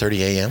Tuesday, 10:30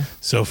 a.m.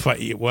 So,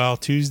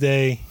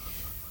 Tuesday.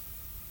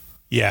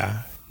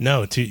 Yeah.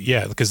 No,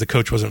 because the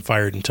coach wasn't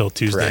fired until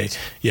Tuesday. Correct.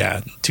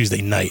 Yeah,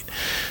 Tuesday night.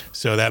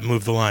 So that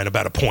moved the line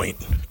about a point.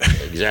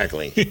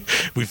 Exactly.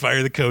 We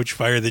fire the coach,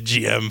 fire the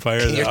GM,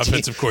 fire the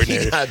offensive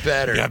coordinator. You got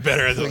better.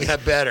 We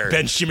got better.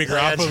 Bench Jimmy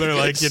Garoppolo. They're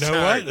like, you know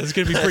what? That's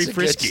going to be pretty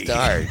frisky. Good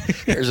start.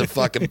 There's a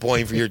fucking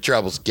point for your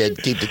troubles, kid.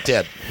 Keep the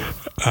tip.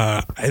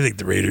 I think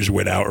the Raiders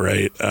win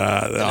outright.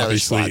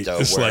 Obviously,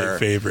 the slight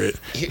favorite.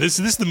 This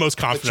is the most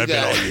confident I've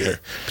been all year.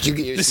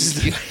 You're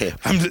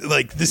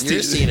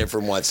seeing it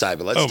from one side,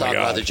 but let's talk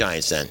about the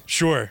Giants then.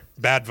 Sure.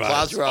 Bad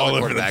vibes all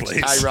over the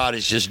place. Tyrod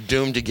is just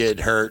doomed to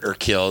get hurt or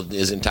killed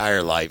his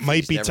entire life.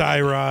 Might be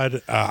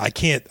Tyrod. I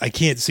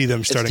can't see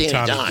them starting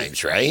Danny Tommy.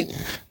 Dimes, right?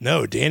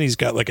 No, Danny's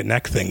got like a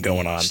neck thing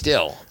going on.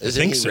 Still,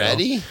 isn't he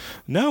ready?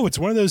 No, it's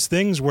one of those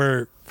things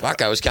where.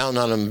 Fuck, I was counting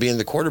on him being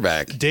the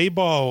quarterback.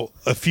 Dayball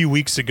a few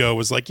weeks ago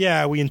was like,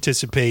 yeah, we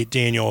anticipate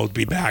Daniel will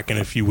be back in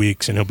a few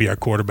weeks and he'll be our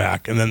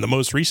quarterback. And then the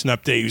most recent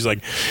update, he was like,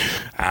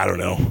 I don't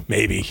know,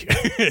 maybe.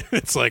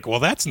 It's like, well,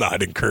 that's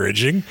not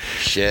encouraging.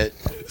 Shit.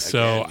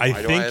 So Again,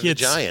 I think it's the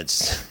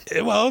Giants.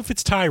 Well, if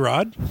it's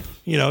Tyrod,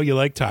 you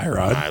like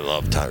Tyrod. I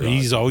love Tyrod.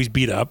 He's always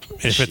beat up.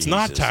 And if it's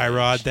not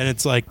Tyrod, then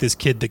it's like this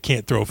kid that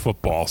can't throw a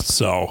football.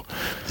 So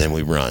then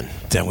we run.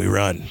 Then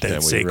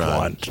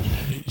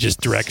Saquon.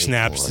 Just direct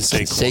snaps to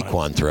Saquon.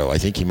 Saquon throw. I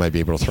think he might be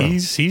able to throw.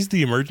 He's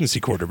the emergency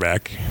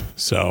quarterback.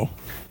 So,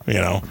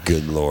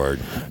 Good Lord.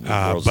 The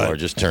world's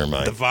largest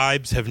termite. The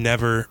vibes have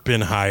never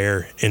been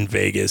higher in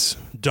Vegas.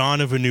 Dawn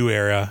of a new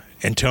era.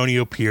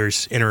 Antonio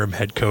Pierce, interim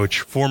head coach,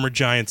 former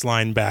Giants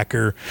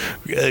linebacker,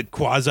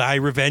 quasi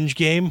revenge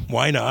game.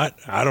 Why not?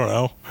 I don't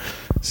know.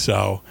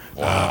 So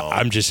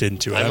I'm just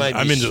into it.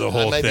 I'm into the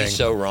whole thing. I might be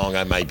so wrong.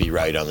 I might be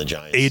right on the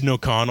Giants. Aiden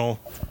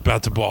O'Connell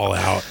about to ball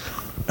out.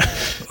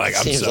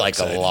 Seems like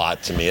a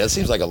lot to me. That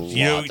seems like a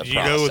lot to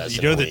process.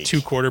 You know the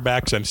two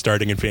quarterbacks I'm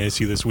starting in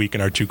fantasy this week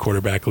in our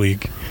 2-quarterback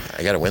league.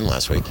 I got a win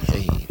last week.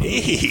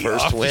 Hey,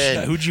 first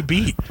win. Who'd you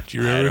beat? Do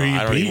you remember who you beat?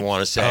 I don't even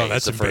want to say. Oh,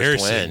 that's the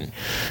first win.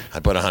 I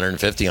put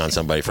 150 on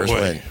somebody. First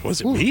win.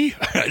 Was it me?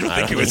 I don't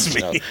think it was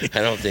me.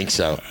 I don't think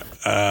so.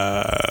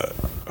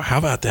 How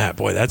about that,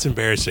 boy? That's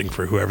embarrassing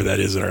for whoever that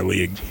is in our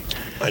league.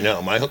 I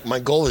know. My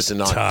goal is to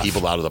knock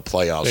people out of the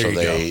playoffs, so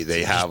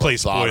they have a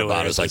thought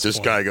about it. It's like, this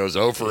guy goes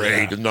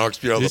 0-for-8 and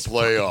knocks me out of the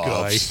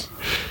playoffs.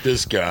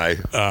 This guy.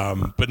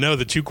 But no,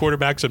 the two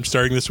quarterbacks I'm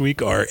starting this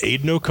week are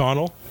Aiden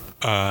O'Connell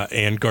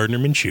and Gardner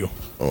Minshew.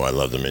 Oh, I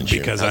love the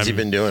Minshew. How's he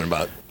been doing?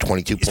 About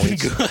 22 points?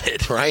 He's been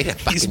good. Right?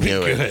 He's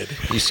been good.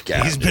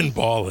 He's been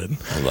balling.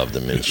 I love the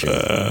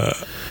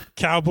Minshew.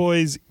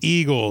 Cowboys,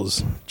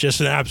 Eagles.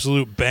 Just an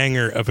absolute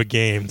banger of a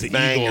game. The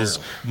Eagles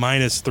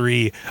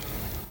 -3.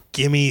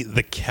 Gimme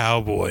the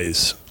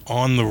Cowboys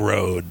on the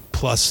road,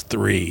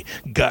 +3.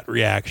 Gut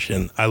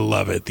reaction. I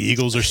love it. The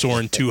Eagles are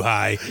soaring too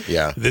high.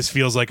 Yeah. This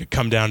feels like a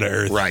come down to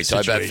earth Right,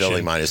 situation. so I bet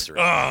Philly -3.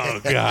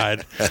 Oh,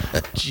 God.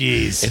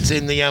 Jeez. It's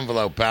in the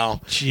envelope,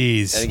 pal.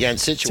 Jeez. And again,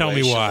 situationally, tell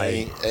me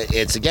why.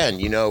 It's, again,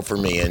 for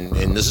me,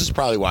 and this is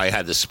probably why I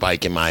had the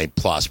spike in my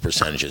plus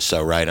percentages.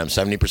 So, right, I'm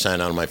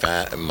 70% on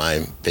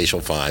my facial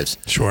fives.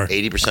 Sure.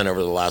 80%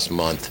 over the last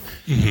month.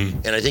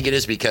 Mm-hmm. And I think it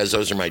is because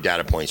those are my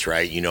data points,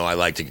 right?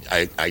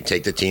 I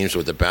take the teams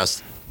with the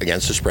best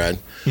against the spread,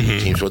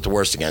 teams with the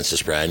worst against the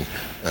spread.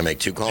 I make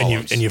two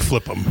columns. And you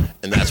flip them.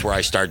 And that's where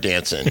I start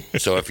dancing.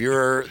 So if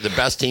you're the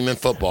best team in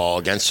football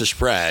against the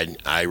spread,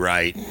 I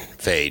write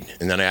fade.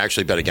 And then I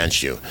actually bet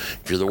against you.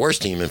 If you're the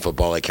worst team in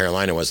football like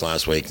Carolina was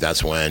last week,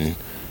 that's when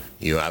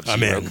you have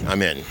zero.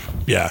 I'm in.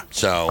 Yeah.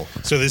 So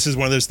this is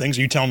one of those things.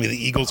 Are you telling me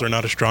the Eagles are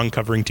not a strong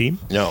covering team?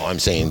 No, I'm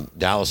saying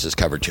Dallas has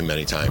covered too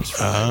many times.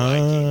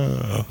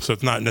 So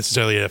it's not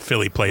necessarily a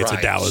Philly play. It's a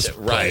Dallas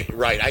play.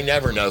 Right. I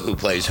never know who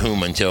plays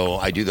whom until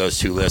I do those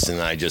two lists and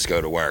then I just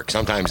go to work.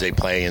 Sometimes they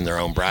play in their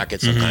own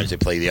bracket. Sometimes they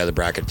play the other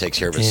bracket, takes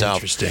care of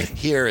itself. Interesting.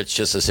 Here, it's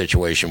just a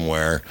situation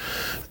where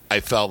I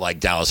felt like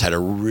Dallas had a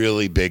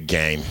really big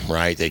game,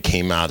 right? They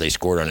came out, they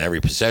scored on every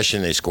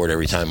possession, they scored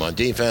every time on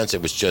defense.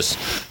 It was just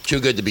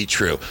too good to be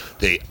true.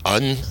 They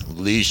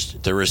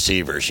unleashed the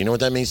receivers. You know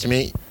what that means to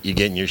me? You're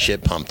getting your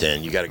shit pumped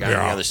in. You got a guy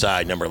on the other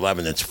side, number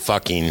 11, that's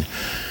fucking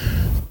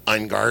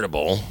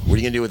unguardable. What are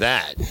you going to do with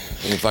that?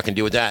 You can fucking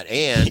do with that.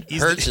 And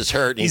Hurts is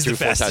hurt. And he's the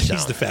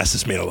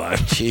fastest man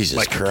alive.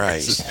 Jesus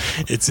Christ.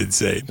 It's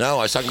insane. No,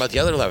 I was talking about the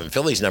other 11.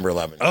 Philly's number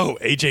 11. Oh,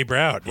 A.J.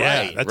 Brown.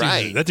 Yeah,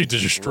 that dude's a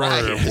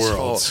destroyer of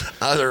worlds. So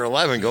other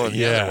 11 going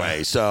the other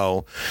way.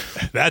 So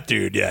that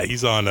dude,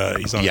 he's on a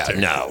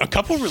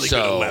couple really good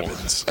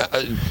 11s.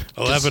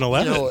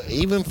 11-11.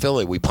 Even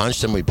Philly, we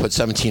punched him. We put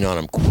 17 on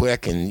him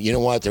quick. And you know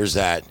what? There's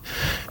that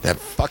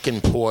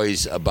fucking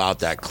poise about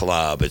that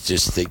club. It's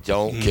just they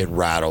don't get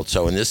rattled.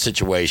 So in this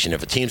situation,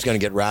 if a team's going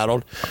to get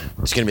rattled,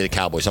 it's going to be the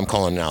Cowboys. I'm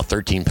calling now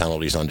 13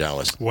 penalties on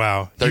Dallas.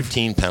 Wow.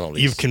 13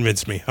 penalties. You've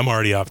convinced me. I'm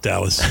already off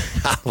Dallas.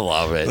 I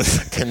love it.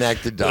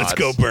 Connect the dots. Let's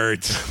go,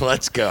 Birds.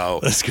 Let's go.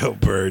 Let's go,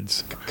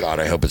 Birds. God,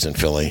 I hope it's in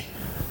Philly.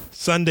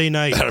 Sunday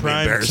night. That'd be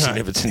prime embarrassing time.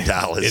 if it's in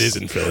Dallas. It is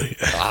in Philly.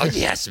 Oh,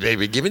 yes,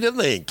 baby. Give me the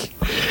link.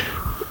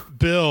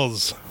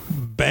 Bills,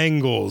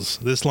 Bengals.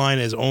 This line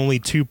is only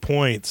 2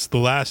 points. The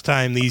last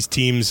time these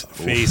teams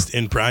faced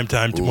in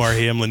primetime, Damar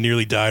Hamlin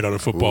nearly died on a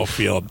football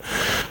field.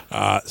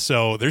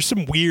 So there's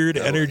some weird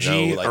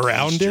energy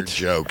around Easter it.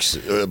 Jokes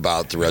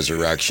about the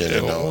resurrection.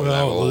 And all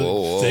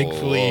that.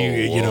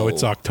 Thankfully,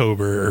 it's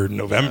October or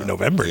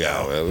November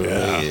now.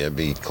 It'd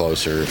be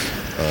closer.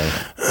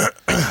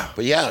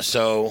 But yeah,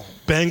 so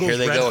Bengals here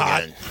they red go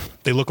hot. again.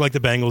 They look like the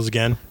Bengals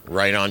again.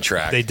 Right on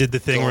track. They did the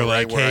thing Going where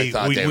right like, where I hey,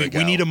 thought they would we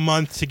go. need a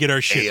month to get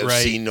our shit AFC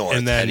right, North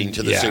and then heading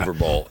to the Super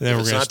Bowl. Then If we're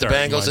it's gonna not the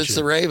start Bengals, it's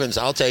the Ravens.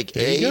 I'll take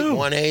There you go.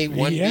 1A,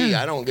 1B.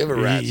 I don't give a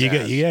rat's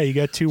ass. You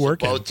got two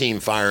working. Both team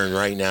firing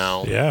right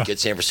now. Yeah. Get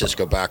San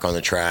Francisco back on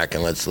the track,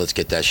 and let's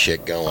get that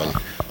shit going.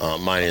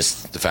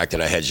 Minus the fact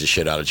that I hedged the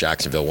shit out of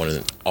Jacksonville,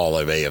 winning all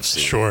of AFC.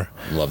 Sure.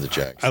 Love the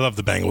Jacks. I love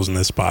the Bengals in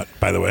this spot,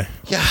 by the way.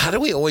 Yeah, how do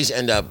we always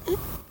end up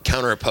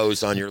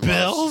counter-opposed on your loves?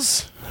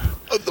 Bills?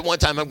 The one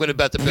time I'm going to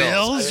bet the Bills.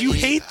 Bills? You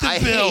hate the Bills. I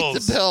hate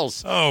the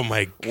Bills. Oh,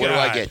 my God. What do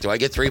I get? Do I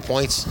get 3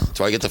 points?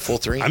 Do I get the full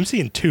 3? I'm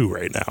seeing 2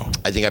 right now.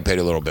 I think I paid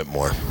a little bit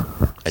more.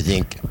 I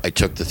think I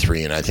took the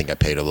 3, and I think I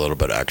paid a little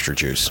bit of extra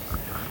juice.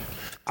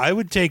 I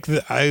would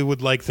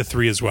like the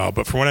 3 as well,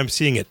 but for what I'm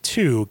seeing at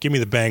 2, give me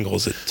the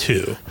Bengals at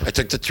 2. I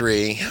took the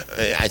 3.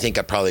 I think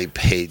I probably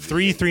paid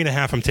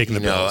 3.5. I'm taking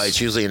the Bills. No, it's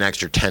usually an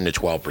extra 10 to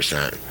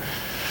 12%.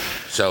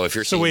 So if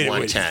you're seeing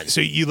 110,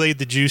 so you laid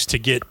the juice to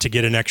get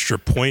an extra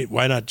point.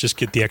 Why not just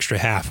get the extra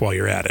half while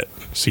you're at it?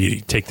 So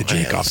you take the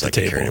Jake off the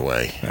table. Carried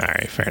away. All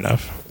right, fair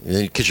enough.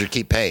 Because you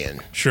keep paying.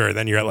 Sure,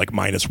 then you're at like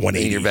minus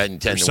 180. And you're betting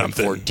 10 to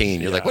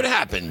 114. You're like, what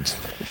happened?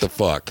 What the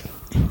fuck?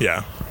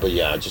 Yeah. But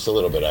yeah, just a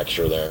little bit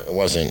extra there. It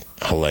wasn't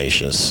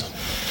hellacious.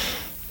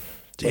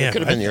 Damn, it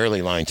could have been the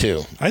early line,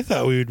 too. I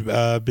thought we'd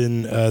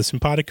been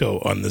simpatico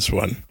on this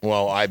one.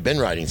 Well, I've been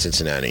riding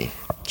Cincinnati.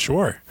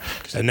 Sure.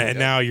 And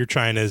now you're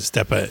trying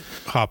to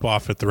hop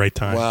off at the right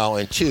time. Well,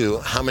 and 2,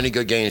 how many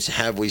good games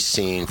have we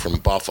seen from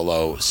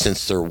Buffalo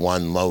since their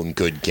one lone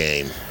good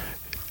game?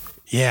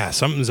 Yeah,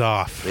 something's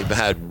off. They've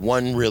had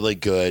one really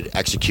good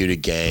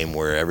executed game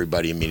where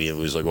everybody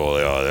immediately was like, "Oh,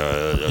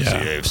 yeah, that's the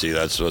AFC.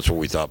 That's what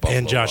we thought." Buffalo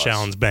and Josh was.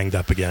 Allen's banged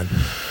up again.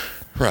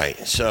 Right.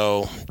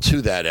 So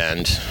to that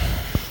end,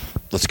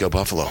 let's go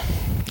Buffalo.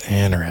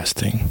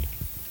 Interesting.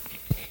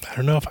 I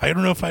don't know if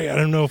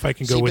I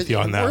can go with you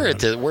on that.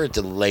 We're at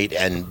the late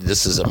end.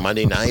 This is a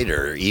Monday night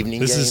or evening game?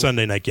 This is a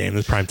Sunday night game.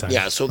 This is prime time.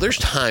 Yeah, so there's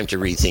time to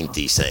rethink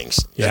these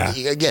things. Yeah.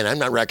 Again, I'm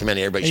not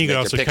recommending everybody should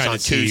make their picks on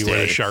Tuesday where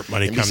the sharp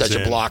money and comes be such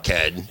in. a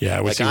blockhead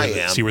like I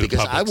am see where the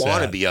because I public's want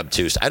to at. be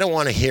obtuse. I don't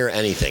want to hear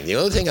anything. The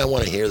only thing I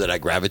want to hear that I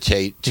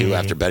gravitate to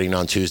after betting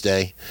on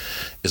Tuesday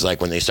is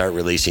like when they start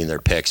releasing their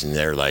picks and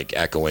they're like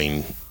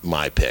echoing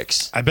my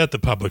picks. I bet the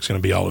public's going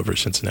to be all over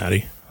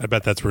Cincinnati. I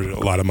bet that's where a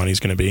lot of money's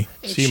going to be.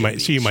 So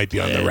you might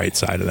be on the right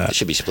side of that. It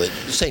should be split.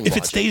 Same if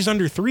logic. it stays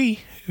under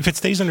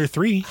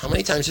 3. How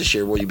many times this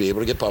year will you be able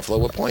to get Buffalo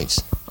with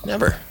points?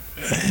 Never.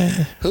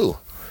 Who?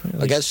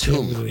 Against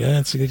whom? Yeah,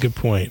 that's a good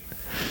point.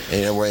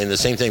 And the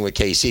same thing with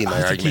KC.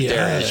 My argument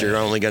there is you're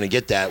only going to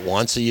get that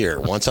once a year,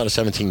 once out of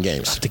 17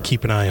 games. I have to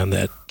keep an eye on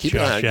that. Keep an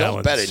eye.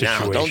 Don't bet it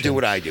now. Don't do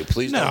what I do.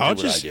 Please don't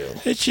do what I do.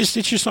 It's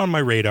just on my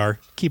radar.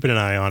 Keeping an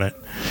eye on it.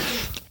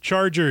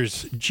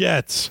 Chargers,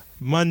 Jets.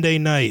 Monday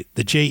night,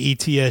 the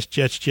Jets,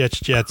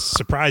 Jets,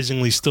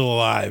 surprisingly still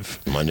alive.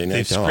 Monday night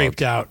They've dog.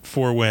 scraped out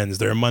 4 wins.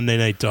 They're a Monday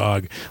night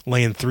dog,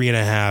 laying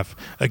 3.5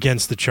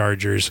 against the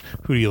Chargers.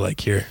 Who do you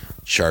like here?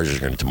 Chargers are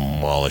going to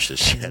demolish this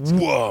shit.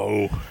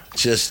 Whoa.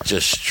 Just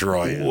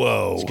destroy it.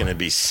 Whoa. It's going to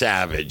be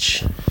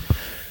savage.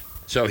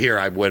 So here,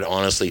 I would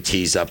honestly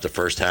tease up the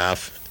first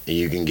half.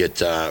 You can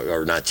get,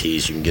 or not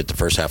tease, you can get the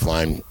first half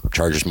line,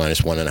 Chargers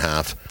minus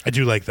 1.5. I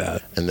do like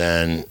that. And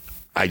then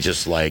I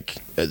just like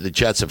the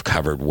Jets have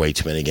covered way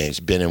too many games,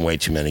 been in way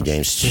too many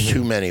games,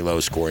 too many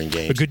low-scoring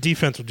games. A good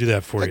defense will do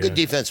that for you. A good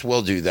defense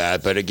will do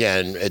that, but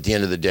again, at the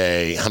end of the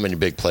day, how many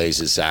big plays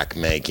is Zach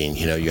making?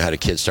 You know, you had a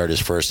kid start his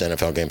first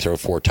NFL game, throw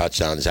 4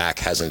 touchdowns. Zach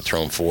hasn't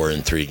thrown 4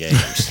 in 3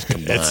 games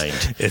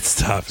combined. It's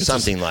tough.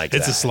 Something like that.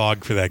 It's a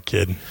slog for that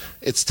kid.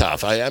 It's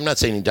tough. I'm not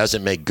saying he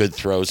doesn't make good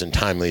throws and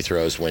timely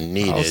throws when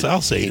needed.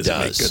 I'll say he doesn't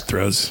does. make good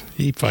throws.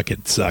 He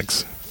fucking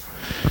sucks.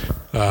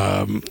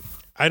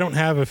 I don't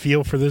have a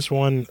feel for this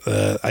one.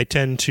 I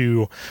tend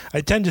to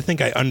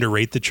think I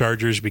underrate the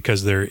Chargers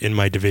because they're in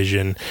my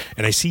division,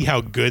 and I see how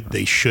good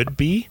they should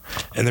be,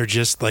 and they're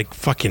just like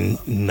fucking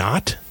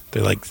not.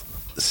 They're like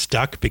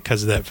stuck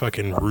because of that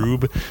fucking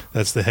Rube.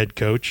 That's the head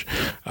coach.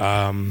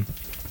 I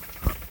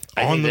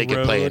think they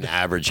could play an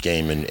average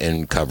game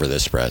and cover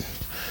this spread.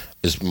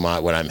 Is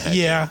what I'm hedging.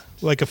 Yeah,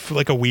 like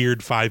a weird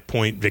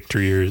 5-point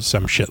victory or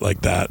some shit like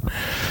that.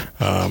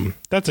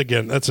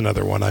 That's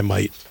another one I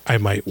might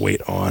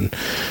wait on.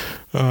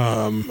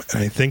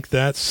 I think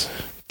that's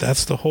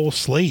that's the whole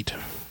slate.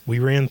 We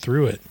ran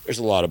through it. There's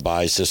a lot of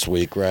buys this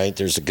week, right?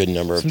 There's a good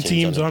number of Some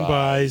teams on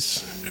buys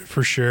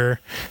for sure.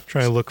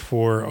 Try to look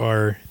for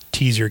our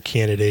teaser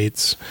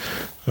candidates.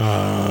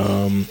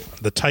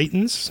 The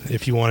Titans,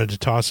 if you wanted to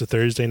toss a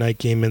Thursday night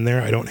game in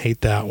there, I don't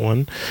hate that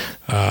one.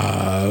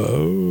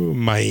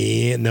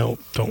 Miami, no,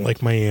 don't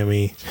like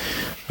Miami.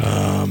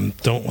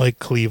 Don't like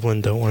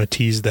Cleveland, don't want to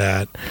tease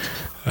that.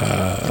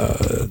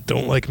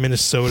 Don't like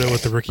Minnesota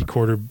with the rookie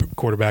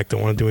quarterback.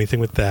 Don't want to do anything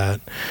with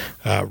that.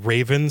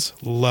 Ravens,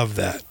 love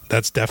that.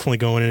 That's definitely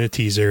going in a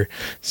teaser.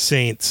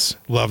 Saints,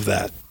 love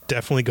that.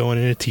 Definitely going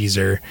in a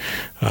teaser.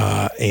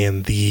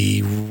 And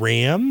the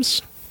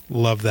Rams,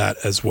 love that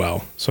as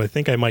well. So I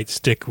think I might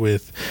stick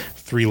with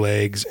 3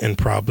 legs and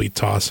probably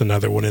toss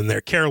another one in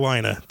there.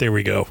 Carolina, there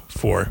we go.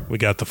 4. We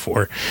got the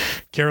 4.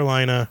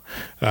 Carolina,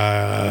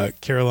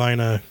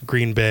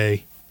 Green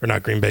Bay. Or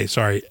not Green Bay,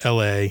 sorry,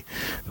 L.A.,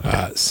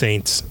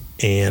 Saints,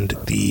 and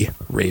the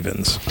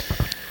Ravens.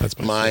 That's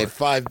my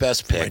 5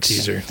 best picks.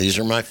 These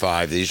are my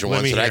 5. These are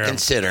ones that I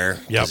consider.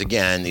 Because,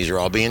 again, these are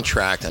all being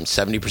tracked. I'm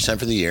 70%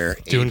 for the year.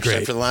 Doing 80%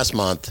 great. for the last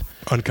month.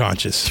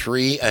 Unconscious.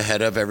 3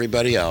 ahead of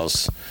everybody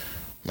else.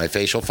 My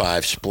facial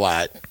 5,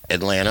 splat.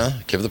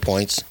 Atlanta, give the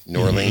points.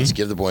 New Orleans,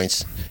 give the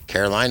points.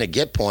 Carolina,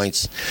 get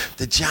points.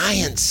 The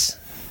Giants.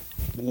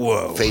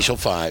 Whoa. Facial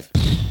 5.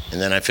 And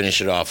then I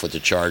finish it off with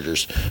the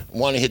Chargers. I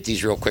want to hit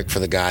these real quick for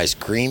the guys.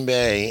 Green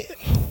Bay,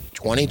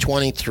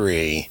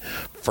 2023,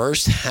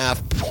 first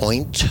half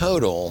point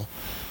total,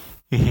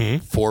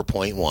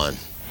 4.1.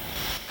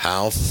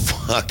 How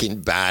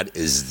fucking bad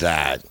is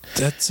that?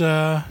 That's You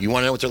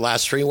want to know what their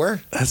last 3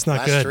 were? That's not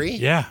last good. 3?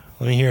 Yeah,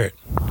 let me hear it.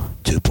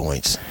 2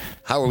 points.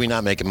 How are we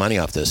not making money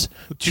off this?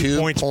 2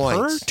 points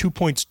per? 2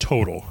 points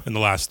total in the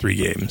last 3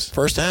 games.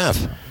 First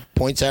half.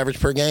 Points average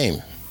per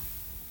game.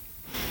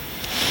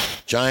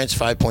 Giants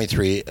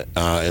 5.3,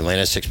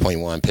 Atlanta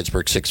 6.1,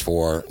 Pittsburgh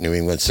 6.4, New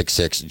England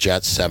 6.6,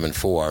 Jets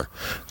 7.4.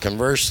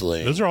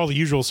 Conversely, those are all the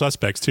usual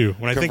suspects too.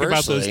 When I think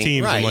about those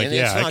teams, right, I'm like,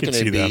 yeah, I can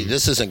see them.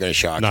 This isn't going to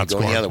shock Not you.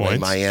 Going the other points. way,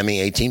 Miami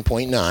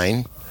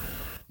 18.9,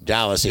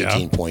 Dallas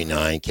 18.9,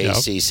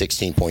 KC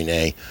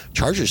 16.8,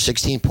 Chargers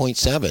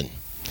 16.7.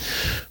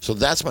 So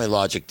that's my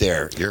logic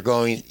there. You're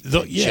going.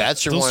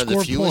 Jets are one of the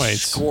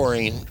fewest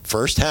scoring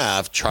first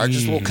half.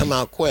 Chargers will come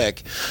out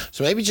quick.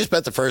 So maybe just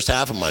bet the first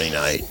half of Monday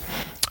night.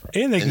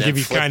 And they can give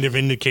you kind of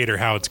indicator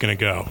how it's going to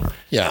go.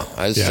 Yeah,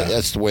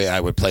 that's the way I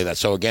would play that.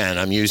 So, again,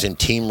 I'm using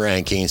team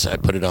rankings. I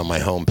put it on my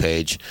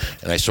homepage,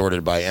 and I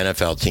sorted by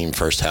NFL team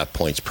first half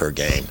points per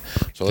game.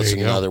 So that's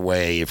another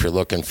way if you're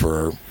looking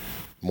for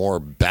more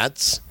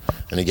bets.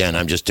 And, again,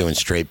 I'm just doing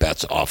straight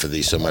bets off of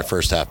these. So my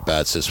first half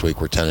bets this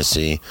week were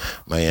Tennessee,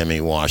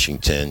 Miami,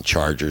 Washington,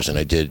 Chargers, and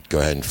I did go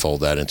ahead and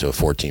fold that into a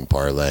 14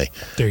 parlay.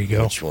 There you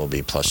go. Which will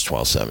be plus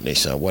 1270.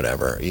 So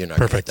whatever. You're not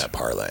going to get that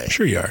parlay.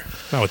 Sure you are.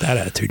 Not with that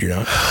attitude, you're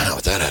not. Not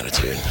with that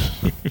attitude.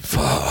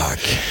 Fuck.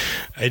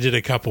 I did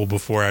a couple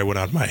before I went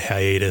on my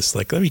hiatus.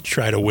 Like, let me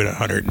try to win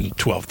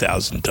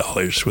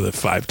 $112,000 with a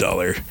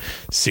 $5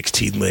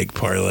 16-leg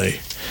parlay.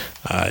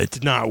 It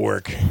did not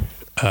work.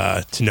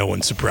 To no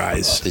one's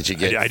surprise. Did you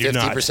get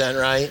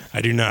 50% right? I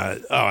do not.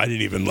 Oh, I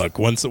didn't even look.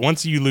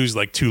 Once you lose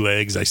like 2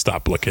 legs, I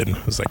stopped looking.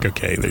 I was like,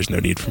 okay, there's no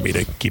need for me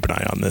to keep an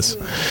eye on this.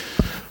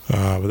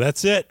 But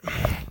that's it.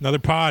 Another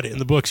pod in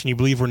the books. Can you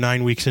believe we're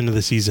 9 weeks into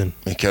the season?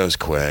 It goes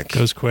quick.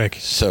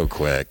 So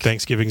quick.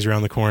 Thanksgiving's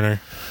around the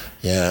corner.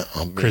 Yeah.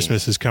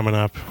 Christmas is coming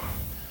up.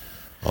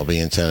 I'll be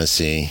in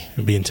Tennessee.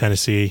 You'll be in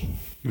Tennessee.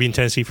 You'll be in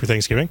Tennessee for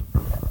Thanksgiving?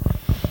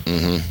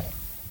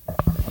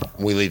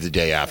 We leave the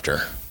day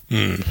after.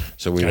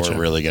 So we weren't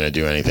really going to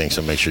do anything,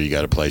 so make sure you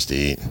got a place to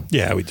eat.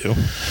 Yeah, we do.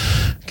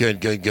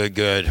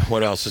 Good.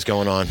 What else is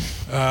going on?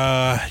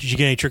 Did you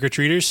get any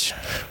trick-or-treaters?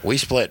 We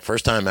split.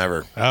 First time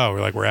ever. Oh,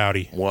 we're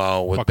outie.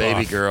 Well, with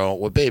baby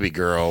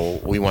girl,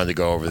 we wanted to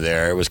go over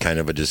there. It was kind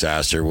of a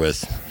disaster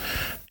with...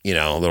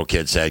 a little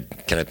kid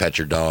said, "Can I pet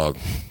your dog?"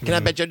 "Can I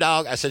pet your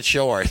dog?" I said,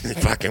 "Sure." And he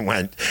fucking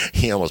went.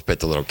 He almost bit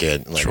the little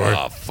kid. Like, sure.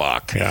 Oh,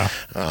 fuck. Yeah.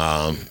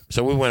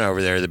 So we went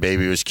over there. The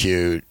baby was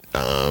cute.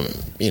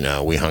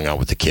 We hung out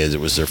with the kids.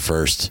 It was their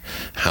first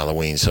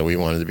Halloween, so we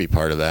wanted to be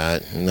part of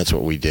that, and that's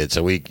what we did.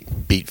 So we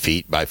beat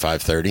feet by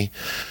 5:30.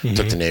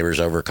 Took the neighbors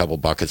over a couple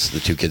buckets.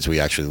 The 2 kids we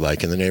actually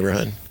like in the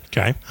neighborhood.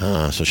 Okay.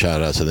 So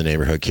shout out to the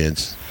neighborhood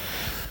kids.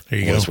 There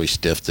you Once go. we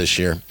stiffed this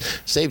year.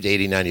 Saved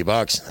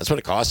 $80-$90. That's what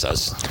it cost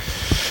us.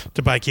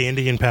 To buy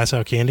candy and pass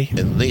out candy?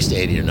 At least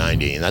 80 or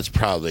 90, and that's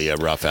probably a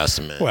rough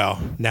estimate.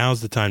 Well,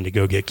 now's the time to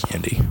go get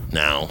candy.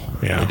 Now.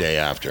 Yeah. The day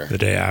after.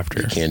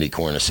 Get candy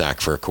corn a sack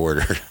for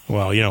 $0.25.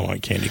 Well, you don't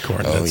want candy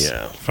corn. Oh, That's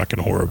yeah. fucking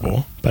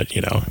horrible. But,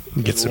 you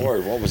get some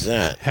Lord, what was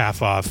that?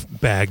 half-off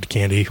bagged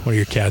candy. One of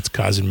your cats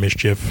causing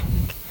mischief.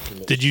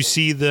 Did you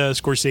see the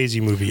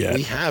Scorsese movie yet?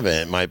 We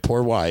haven't. My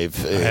poor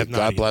wife,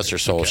 God bless her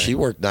soul, Okay. she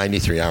worked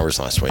 93 hours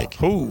last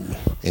week. Ooh.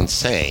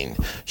 Insane.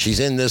 She's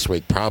in this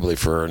week probably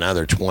for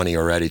another 20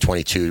 already,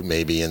 22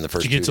 maybe in the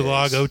first 2 days. Did you get to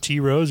log OT,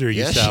 Rose, or are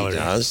you Yes, salary? she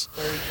does.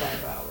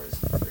 35 hours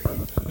for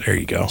free. There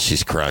you go.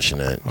 She's crushing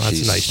it. Well,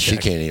 that's a nice She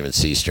check. can't even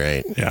see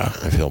straight. Yeah.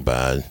 I feel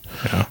bad.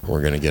 Yeah.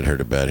 We're going to get her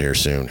to bed here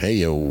soon. Hey,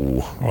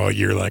 yo. Well,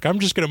 you're like, I'm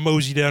just going to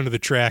mosey down to the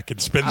track and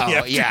spend the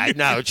afternoon. Yeah,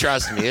 no,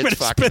 trust me. I'm It's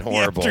gonna fucking spend the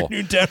horrible.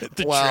 afternoon down at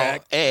the Well,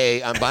 track.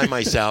 I'm by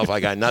myself. I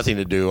got nothing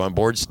to do. I'm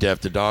bored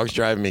stiff. The dog's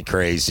driving me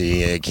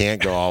crazy. I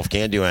can't golf.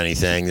 Can't do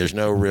anything. There's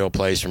no real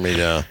place for me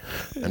to.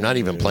 I'm not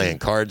even playing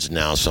cards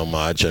now so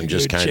much. I'm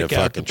just Go kind of check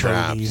out fucking the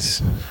trapped.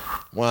 ponies.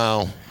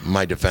 Well,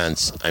 my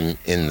defense, I'm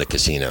in the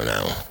casino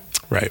now.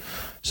 Right.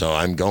 So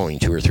I'm going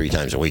 2 or 3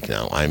 times a week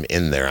now. I'm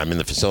in there. I'm in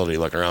the facility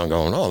looking around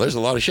going, oh, there's a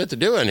lot of shit to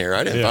do in here.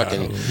 I didn't Yeah.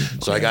 fucking.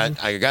 So I got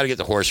to get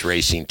the horse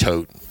racing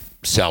tote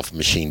self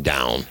machine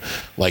down.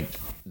 Like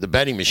the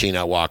betting machine,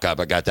 I walk up,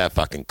 I got that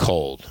fucking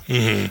cold.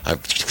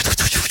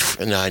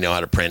 And now I know how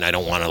to print. I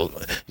don't want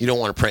to. You don't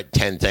want to print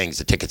 10 things.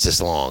 The ticket's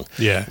this long.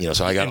 Yeah.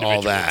 So I got all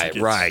Individual that.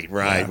 tickets. Right.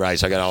 Yeah.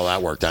 So I got all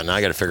that worked out. Now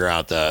I got to figure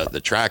out the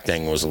track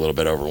thing was a little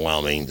bit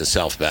overwhelming. The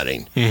self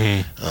betting.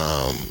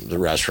 The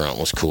restaurant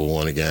was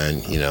cool, and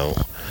again,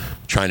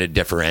 trying to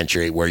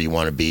differentiate where you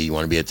want to be. You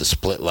want to be at the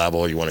split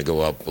level. You want to go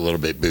up a little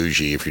bit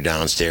bougie. If you're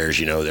downstairs,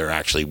 they're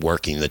actually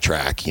working the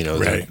track. Right.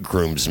 They're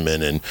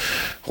groomsmen and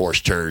horse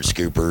turd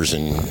scoopers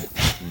and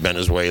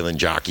Venezuelan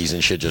jockeys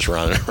and shit just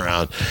running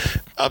around.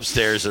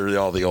 Upstairs are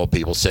all the old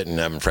people sitting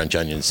having French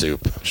onion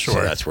soup. Sure.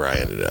 So that's where I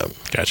ended up.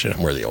 Gotcha.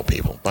 We're the old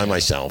people by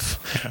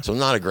myself. Yeah. So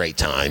not a great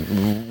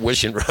time.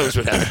 Wishing Rose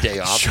would have a day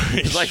off.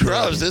 It's like,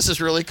 Rose, this is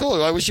really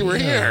cool. I wish you were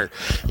here.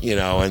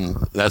 And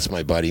that's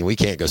my buddy. We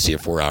can't go see a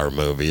 4-hour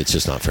movie. It's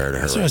just not fair to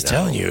her. That's what I was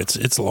telling you.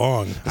 It's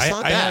long. It's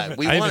not that.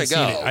 We want to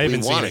go. We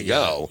want to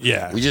go.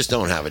 Yeah. We just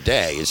don't have a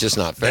day. It's just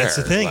not fair. That's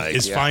the thing, Like,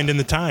 is finding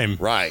the time.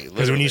 Right.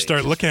 Because when you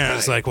start looking at it,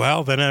 it's like,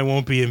 well, then I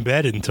won't be in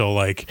bed until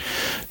like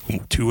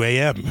 2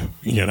 a.m.,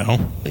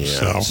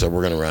 Yeah. So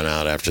we're going to run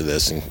out after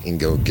this and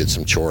go get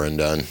some choring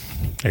done.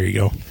 there you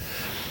go.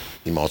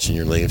 You mulching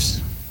your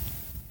leaves?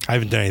 I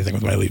haven't done anything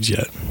with my leaves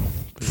yet.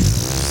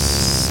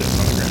 Sitting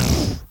on the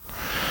ground.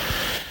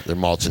 They're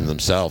mulching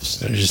themselves.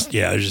 They're just They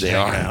hanging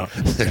are. out.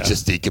 They're Yeah.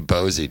 just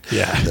decomposing.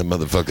 Yeah. The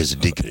motherfuckers are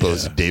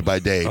decomposing day by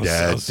day,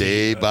 Dad. I'll see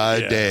Day you, by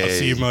yeah, day. I'll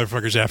see you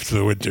motherfuckers after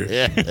the winter.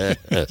 Yeah.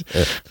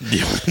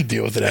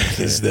 Deal with it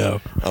after this,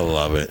 though. I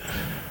love it.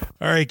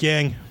 All right,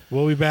 gang.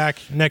 We'll be back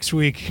next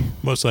week,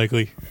 most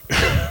likely,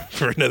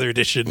 for another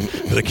edition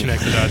of the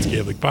Connected Odds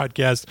Gambling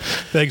Podcast.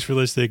 Thanks for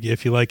listening.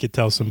 If you like it,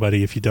 tell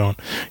somebody. If you don't,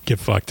 get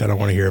fucked. I don't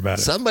want to hear about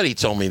it. Somebody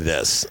told me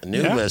this. A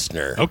new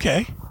listener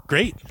Okay.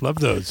 Great. Love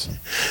those.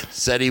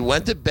 said he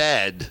went to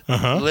bed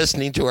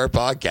listening to our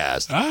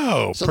podcast.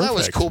 Oh, So that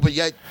was perfect. cool, but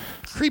yet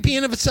creepy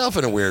in of itself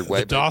in a weird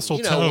way. The docile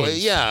but,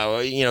 tones.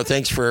 Yeah,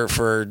 thanks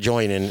for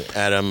joining,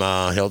 Adam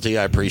Hilty.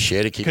 I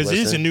appreciate it. Keep Because it is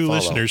a listening. new Follow.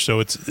 listener, so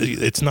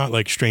it's not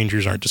like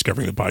strangers aren't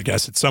discovering the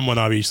podcast. It's someone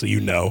obviously you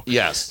know.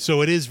 Yes.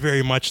 So it is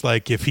very much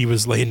like if he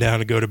was laying down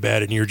to go to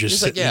bed and you're just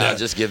He's like, sitting down,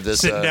 just give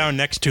this sitting down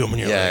next to him and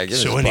you're like, give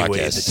so us a anyway,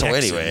 podcast. the So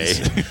anyway,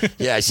 Texans."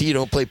 yeah, I see you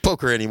don't play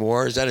poker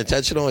anymore. Is that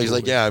intentional? He's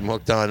like, yeah, I'm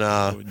hooked on.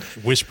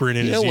 whispering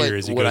in his ear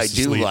as he what goes I to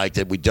do sleep. like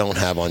that we don't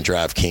have on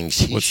DraftKings,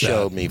 he What's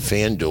showed that? me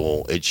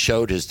FanDuel. It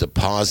showed his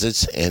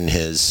deposits and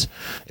it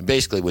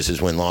basically was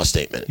his win-loss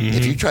statement.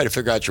 If you try to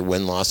figure out your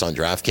win-loss on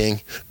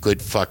DraftKings,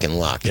 good fucking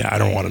luck. Yeah, I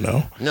don't want to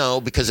know.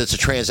 No, because it's a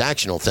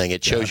transactional thing.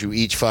 It shows you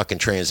each fucking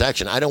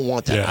transaction. I don't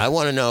want that. Yeah. I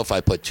want to know if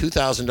I put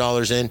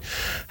 $2,000 in,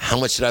 how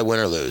much did I win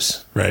or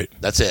lose? Right.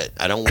 That's it.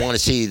 I don't want to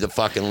see the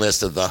fucking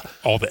list of the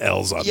All the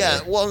L's on yeah,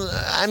 there. well,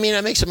 I mean,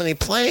 I make so many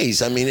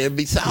plays. I mean, it'd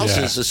be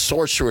thousands to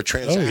sort through a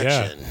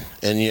transaction.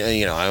 And,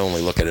 I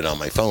only look at it on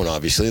my phone,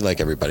 obviously, like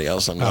everybody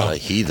else. I'm not a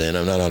heathen.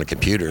 I'm not on a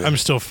computer. I'm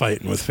still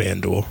fighting with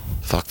FanDuel.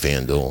 Fuck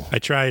FanDuel. I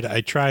tried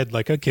I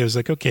was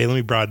like, okay, let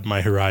me broaden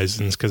my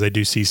horizons because I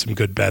do see some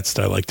good bets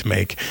that I like to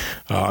make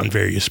on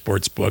various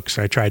sports books.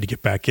 I tried to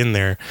get back in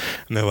there,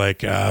 and they're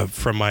like,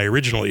 from my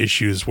original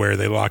issues where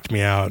they locked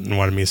me out and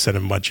wanted me to send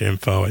them a bunch of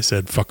info, I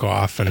said, fuck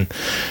off, and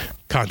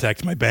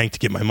contacted my bank to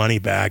get my money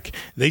back.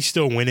 They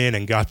still went in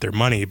and got their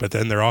money, but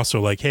then they're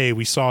also like, hey,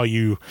 we saw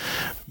you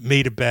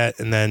made a bet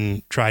and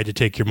then tried to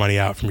take your money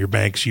out from your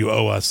bank, so you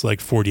owe us like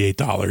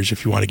 $48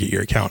 if you want to get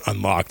your account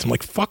unlocked. I'm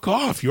like, fuck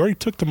off, you already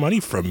took the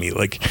money from me.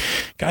 Like,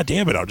 god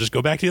damn it, I'll just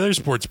go back to the other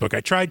sports book. I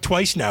tried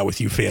twice now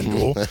with you,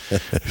 FanDuel.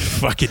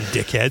 Fucking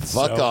dickheads.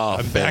 Fuck So off,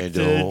 I'm back to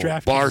FanDuel.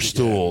 DraftKings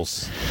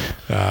Barstools.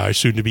 again.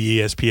 Soon to be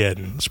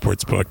ESPN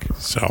Sportsbook.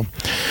 So,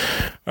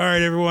 all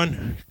right,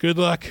 everyone, good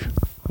luck.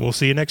 We'll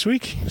see you next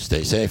week.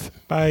 Stay safe.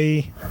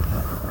 Bye.